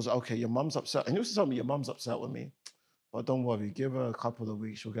 He was, okay, your mum's upset. And he used to tell me, your mum's upset with me, but don't worry, give her a couple of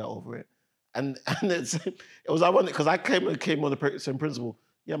weeks, she'll get over it. And it was ironic, because I came on the same principle.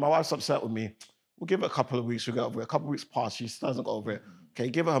 Yeah, my wife's upset with me. We'll give her a couple of weeks, she'll get over it. A couple of weeks pass, she still doesn't get over it. Okay,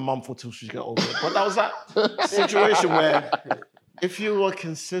 give her a month or two, she'll get over it. But that was that situation where if you were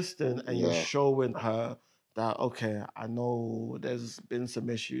consistent and you're showing her that, okay, I know there's been some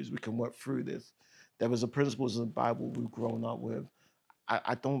issues, we can work through this. There was the principles in the Bible we've grown up with.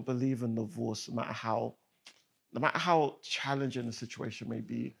 I don't believe in divorce, no matter how challenging the situation may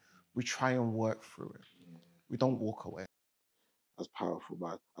be. We try and work through it. We don't walk away. That's powerful,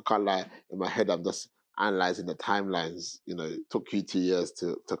 man. I can't lie. In my head, I'm just analysing the timelines. It took you 2 years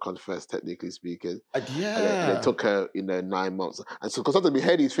to confess, technically speaking. And it took her, 9 months. And so, because sometimes we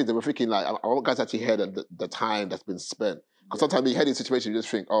hear these things and we're thinking, like, I want guys to actually hear the time that's been spent. Because sometimes we hear these situations, you just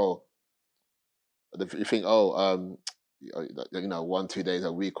think, you think, 1-2 days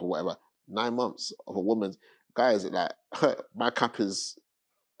a week or whatever. 9 months of a woman. Guys, like, my cap is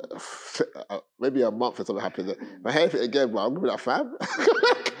maybe a month or something happens. My hair fit again, bro. I'm gonna be like, fam.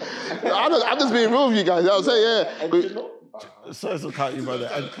 I'm just being real with you guys. I'm saying, Sorry to cut you, brother.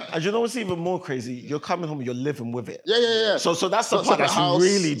 And you know what's even more crazy? You're coming home and you're living with it. Yeah. So that's the part that's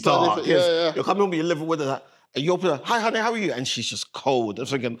really dark. You're coming home and you're living with it. And you open her, hi, honey, how are you? And she's just cold. I'm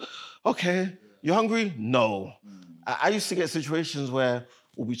thinking, okay, you hungry? No. I used to get situations where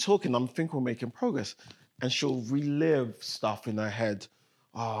we'll be talking, I'm thinking we're making progress, and she'll relive stuff in her head.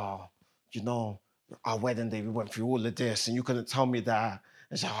 Oh, our wedding day, we went through all of this, and you couldn't tell me that.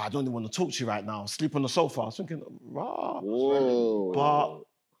 And she's like, I don't even want to talk to you right now. Sleep on the sofa. I was thinking, rah. Whoa. But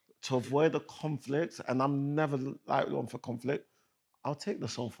to avoid the conflict, and I'm never like one for conflict, I'll take the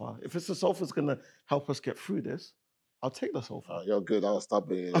sofa. If the sofa's going to help us get through this, I'll take the sofa. You're good. I was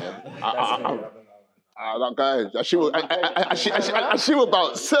stubborn. That guy, she was about.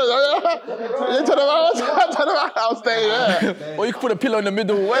 Turn around, I'll stay there. Or you can put a pillow in the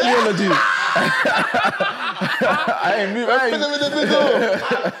middle. What do you want to do? I ain't moving. Pillow in the middle.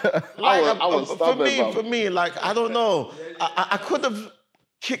 I was stubborn. For me, like, I don't know. I could have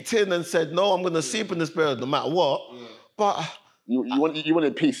kicked in and said, no, I'm going to sleep in this bed no matter what. But you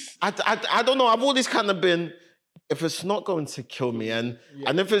wanted peace. I don't know. I've always kind of been, if it's not going to kill me and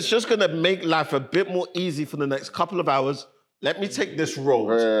if it's just going to make life a bit more easy for the next couple of hours, let me take this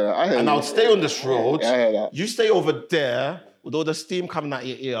road. And I'll stay on this road. I hear that. You stay over there with all the steam coming out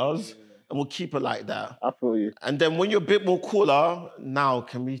your ears, and we'll keep it like that. I feel you. And then when you're a bit more cooler, now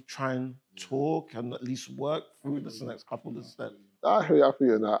can we try and talk and at least work through this next couple of steps? I feel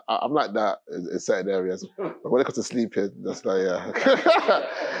you now. I'm like that in certain areas. But when it comes to sleeping, that's like,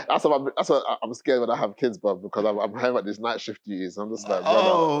 that's what I'm scared when I have kids, bro, because I'm hearing about these night shift duties. I'm just like,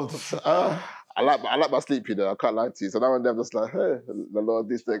 I like my sleep, I can't lie to you. So now and then I'm just like, hey, the Lord,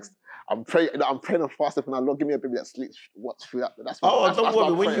 these things. I'm praying and fasting for now. Lord, give me a baby that sleeps, watch through that. Don't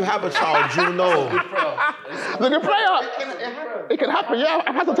worry. When you have a child, you know. It's a good prayer. It can happen. Yeah,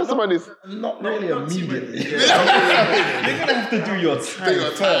 I've had some testimonies. Not really immediately. You're gonna have to do your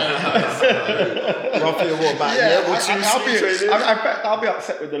time first. Roughly what, about level 2 training? In fact, I'll be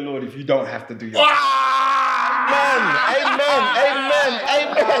upset with the Lord if you don't have to do your time. Amen.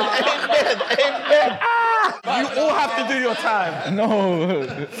 You all have to do your time.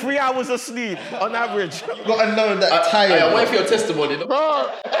 No. 3 hours of sleep on average. You gotta know that tired. I'm waiting for your testimony.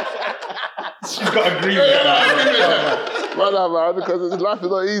 No, She's got to agree with that. man, because life is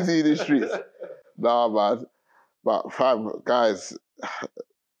not easy in these streets. Nah, man. But fam, guys,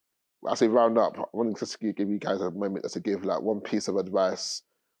 I say round up. I wanted to give you guys a moment to give like one piece of advice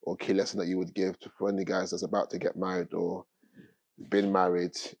or key lesson that you would give to any guys that's about to get married or been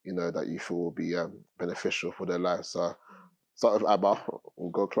married, you know, that you feel will be beneficial for their lives. So start with Abba. We'll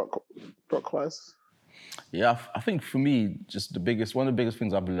go clockwise. Yeah, I think for me, just one of the biggest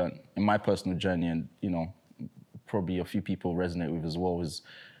things I've learned in my personal journey, and you know, probably a few people resonate with as well, is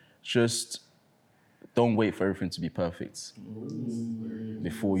just don't wait for everything to be perfect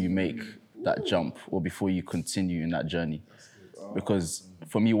before you make that jump or before you continue in that journey. Because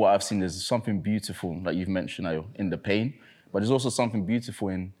for me, what I've seen is something beautiful, like you've mentioned, Ayo, in the pain, but there's also something beautiful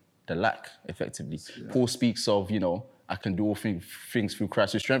in the lack, effectively. Yeah. Paul speaks of, you know, I can do all things through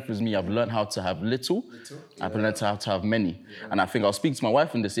Christ who strengthens me. I've learned how to have little. I've learned how to have many. Yeah. And I think I was speaking to my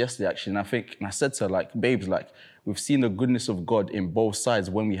wife on this yesterday, actually, and I said to her, like, babes, like, we've seen the goodness of God in both sides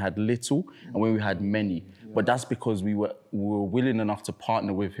when we had little and when we had many. Yeah. But that's because we were willing enough to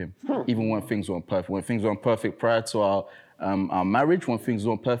partner with him, even when things weren't perfect. When things weren't perfect prior to our marriage, when things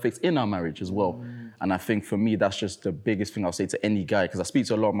weren't perfect in our marriage as well. And I think for me, that's just the biggest thing I'll say to any guy, because I speak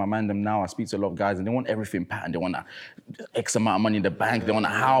to a lot of my mandem now, I speak to a lot of guys, and they want everything patterned. They want X amount of money in the bank, they want a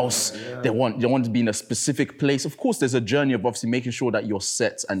house, they want to be in a specific place. Of course, there's a journey of obviously making sure that you're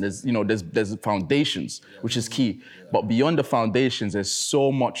set, and there's foundations, which is key. But beyond the foundations, there's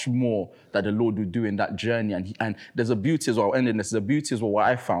so much more that the Lord will do in that journey. And there's a beauty as well, there's a beauty as well, what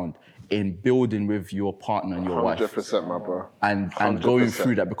I found in building with your partner and your 100%, wife. my bro. And going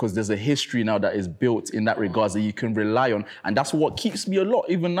through that, because there's a history now that is built in that regards that you can rely on. And that's what keeps me a lot,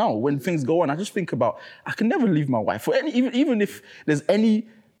 even now, when things go on. I just think about, I can never leave my wife. For even if there's any,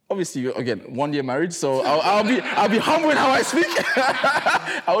 obviously, again, 1 year marriage, so I'll be humble in how I speak.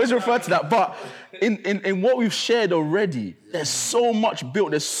 I always refer to that. But in what we've shared already, there's so much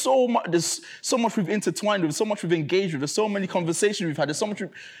built, there's so much we've intertwined with, so much we've engaged with, there's so many conversations we've had,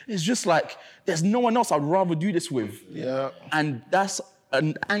 it's just like, there's no one else I'd rather do this with. Yeah. And that's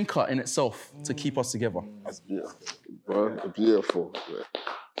an anchor in itself to keep us together. That's beautiful, bro. Beautiful.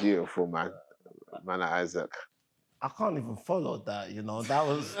 Beautiful, man. Man, Isaac. I can't even follow that, you know. That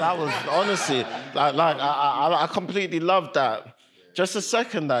was honestly, I completely loved that. Just a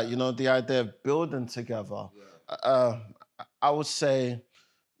second that, you know, the idea of building together. I would say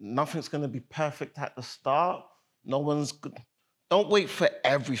nothing's going to be perfect at the start. Don't wait for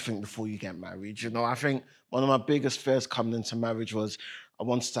everything before you get married. You know, I think one of my biggest fears coming into marriage was I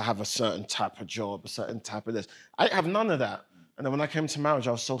wanted to have a certain type of job, a certain type of this. I didn't have none of that. And then when I came to marriage,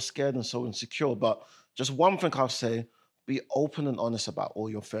 I was so scared and so insecure. But just one thing I'll say, be open and honest about all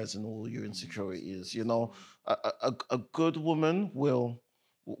your fears and all your insecurities. You know, a good woman will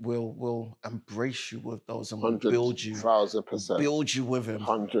embrace you with those and will build you. 1,000%. Build you with him.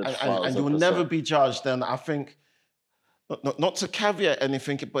 100,000%. And you will never be judged. And I think, not to caveat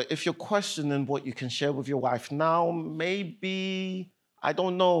anything, but if you're questioning what you can share with your wife now, maybe, I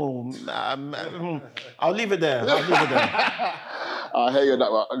don't know. I'll leave it there. I hear you on that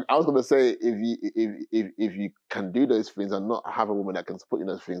one. I was gonna say if you can do those things and not have a woman that can support you in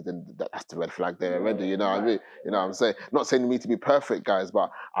those things, then that's the red flag there already. You know what I mean? You know what I'm saying? Not saying you need to be perfect, guys, but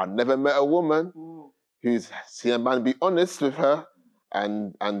I've never met a woman who's seen a man be honest with her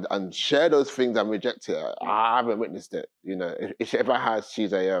and share those things and reject it. I haven't witnessed it. You know, if she ever has,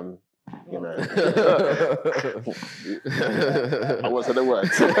 she's a you know, I won't say the word.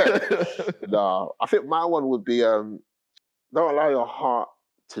 No, I think my one would be don't allow your heart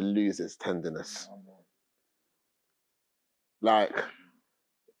to lose its tenderness. Like,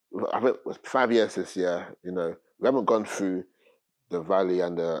 I think it was 5 years this year, you know, we haven't gone through the valley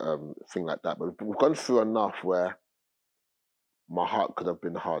and the thing like that, but we've gone through enough where my heart could have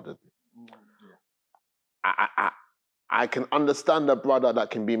been hardened. I can understand a brother that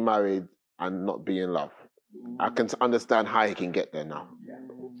can be married and not be in love. I can understand how he can get there now.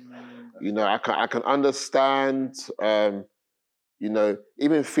 You know, I can understand, you know,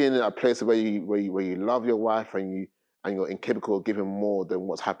 even feeling in a place where you love your wife and you're incapable of giving more than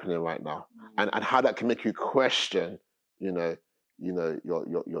what's happening right now, and how that can make you question, you know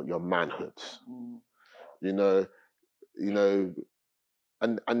your manhood, you know,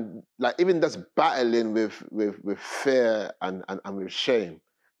 and like even just battling with fear and with shame.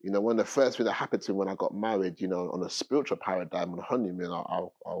 You know, one of the first things that happened to me when I got married, you know, on a spiritual paradigm, on a honeymoon,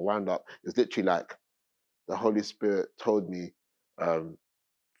 I'll wound up. It's literally like the Holy Spirit told me,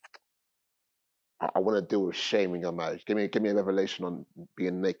 I want to deal with shame in your marriage. Give me a revelation on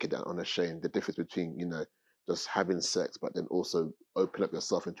being naked and unashamed. The difference between, you know, just having sex, but then also open up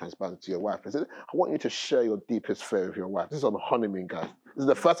yourself and transparent to your wife. I want you to share your deepest fear with your wife. This is on honeymoon, guys. This is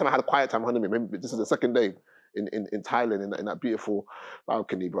the first time I had a quiet time honeymoon. Maybe this is the second day in Thailand in that beautiful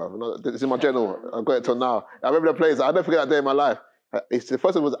balcony, bro. This is my journal. I've got it till now. I remember the place. I'll never forget that day in my life. It's the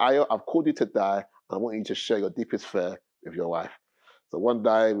first one was Ayo. I've called you to die, and I want you to share your deepest fear with your wife. So one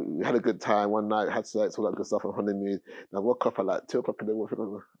day, we had a good time. One night, had sex, all that good stuff on honeymoon. And I woke up at like 2 o'clock in the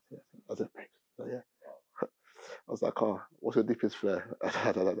morning. I said, yeah. I was like, oh, what's your deepest fear?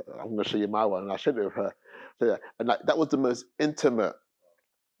 I'm going to show you my one. And I shared it with her. So, yeah. And like, that was the most intimate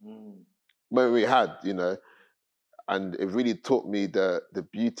moment we had, you know. And it really taught me the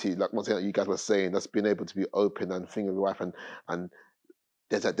beauty, like one thing that you guys were saying, that's being able to be open and think with your wife. And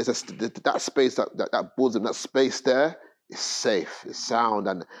there's that space, that bosom, that space there, it's safe, it's sound,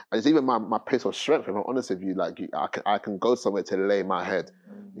 and it's even my place of strength. If I'm honest with you, like I can go somewhere to lay my head,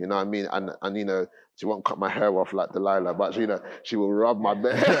 you know what I mean? And you know, she won't cut my hair off like Delilah, but you know, she will rub my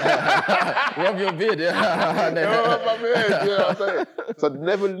beard. Rub your beard, yeah. Rub my beard, you know what I'm saying? So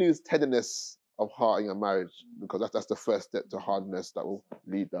never lose tenderness of heart in your marriage, because that's the first step to hardness that will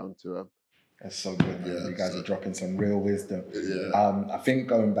lead down to That's so good, man. You guys are dropping some real wisdom. Yeah. I think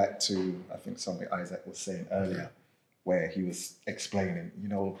going back to something Isaac was saying earlier, where he was explaining, you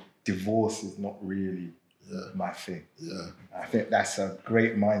know, divorce is not really my thing. Yeah. I think that's a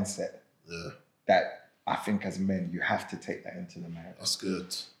great mindset. Yeah. That I think as men you have to take that into the marriage. That's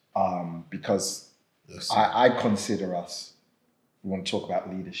good. Because Yes, I consider us. We want to talk about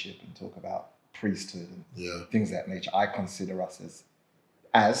leadership and talk about priesthood and things of that nature. I consider us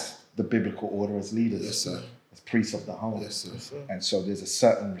as the biblical order as leaders. Yes, sir. As priests of the home. Yes, sir. And so there's a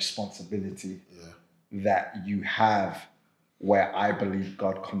certain responsibility that you have, where I believe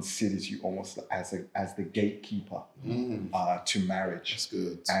God considers you almost as the gatekeeper to marriage. That's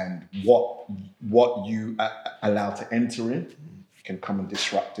good. And what you allow to enter in can come and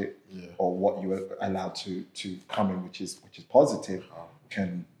disrupt it, or what you allow to come in, which is positive,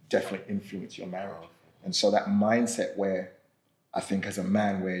 can definitely influence your marriage. And so that mindset where I think as a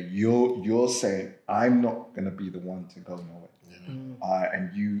man, where you're saying, I'm not going to be the one to go nowhere,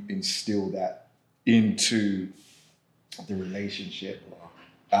 and you instill that into the relationship.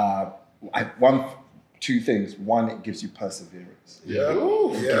 Two things. One, it gives you perseverance. Yeah.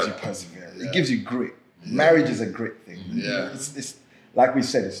 It gives you perseverance. It gives you grit. Marriage is a grit thing. Yeah. It's like we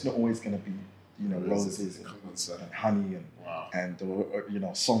said, it's not always going to be, you know, roses and honey and you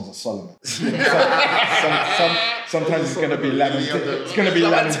know, songs of Solomon. Sometimes it's going to be lamentation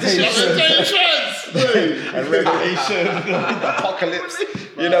and revelation, apocalypse.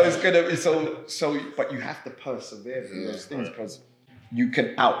 You know, it's going to be so. But you have to persevere through those things, because you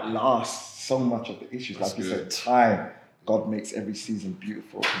can outlast so much of the issues. Like you said, time. God makes every season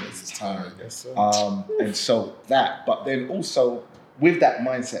beautiful. It's time. Yes, sir. And so that, but then also with that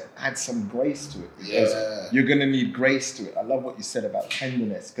mindset, add some grace to it, because you're going to need grace to it. I love what you said about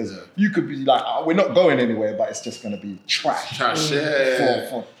tenderness, because you could be like, oh, we're not going anywhere, but it's just going to be trash. For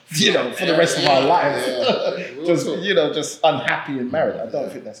the rest of our lives. Just unhappy in marriage. I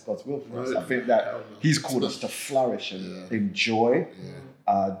don't think that's God's will for us. I think that He's called us to flourish and enjoy,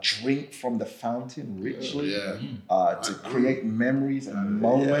 drink from the fountain richly, to create memories and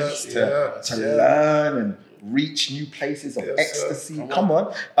moments, to learn and reach new places of ecstasy. Come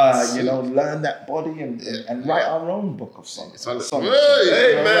on, learn that body and write our own book of songs. Amen.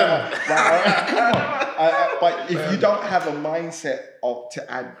 Come on. But if you don't have a mindset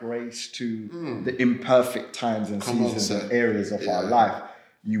to add grace to the imperfect times and seasons and areas of our life,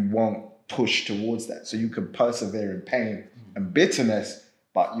 you won't push towards that. So you can persevere in pain and bitterness,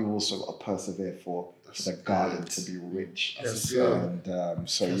 but you also got to persevere for the garden to be rich. That's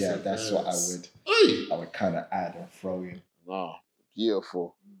what I would kind of add or throw in. Oh,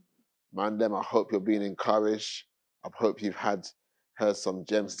 beautiful. Man, them, I hope you're being encouraged. I hope you've heard some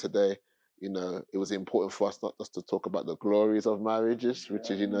gems today. You know, it was important for us not just to talk about the glories of marriages,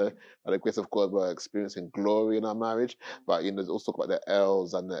 which is, you know, by the grace of God, we're experiencing glory in our marriage, but, you know, also talk about the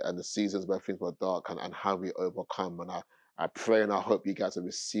L's and the seasons where things were dark and how we overcome. And I pray and I hope you guys have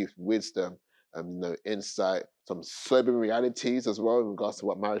received wisdom and, insight, some sobering realities as well in regards to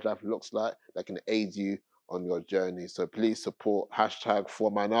what marriage life looks like that can aid you on your journey. So please support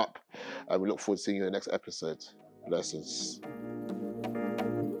 #4ManUp, and we look forward to seeing you in the next episode. Blessings.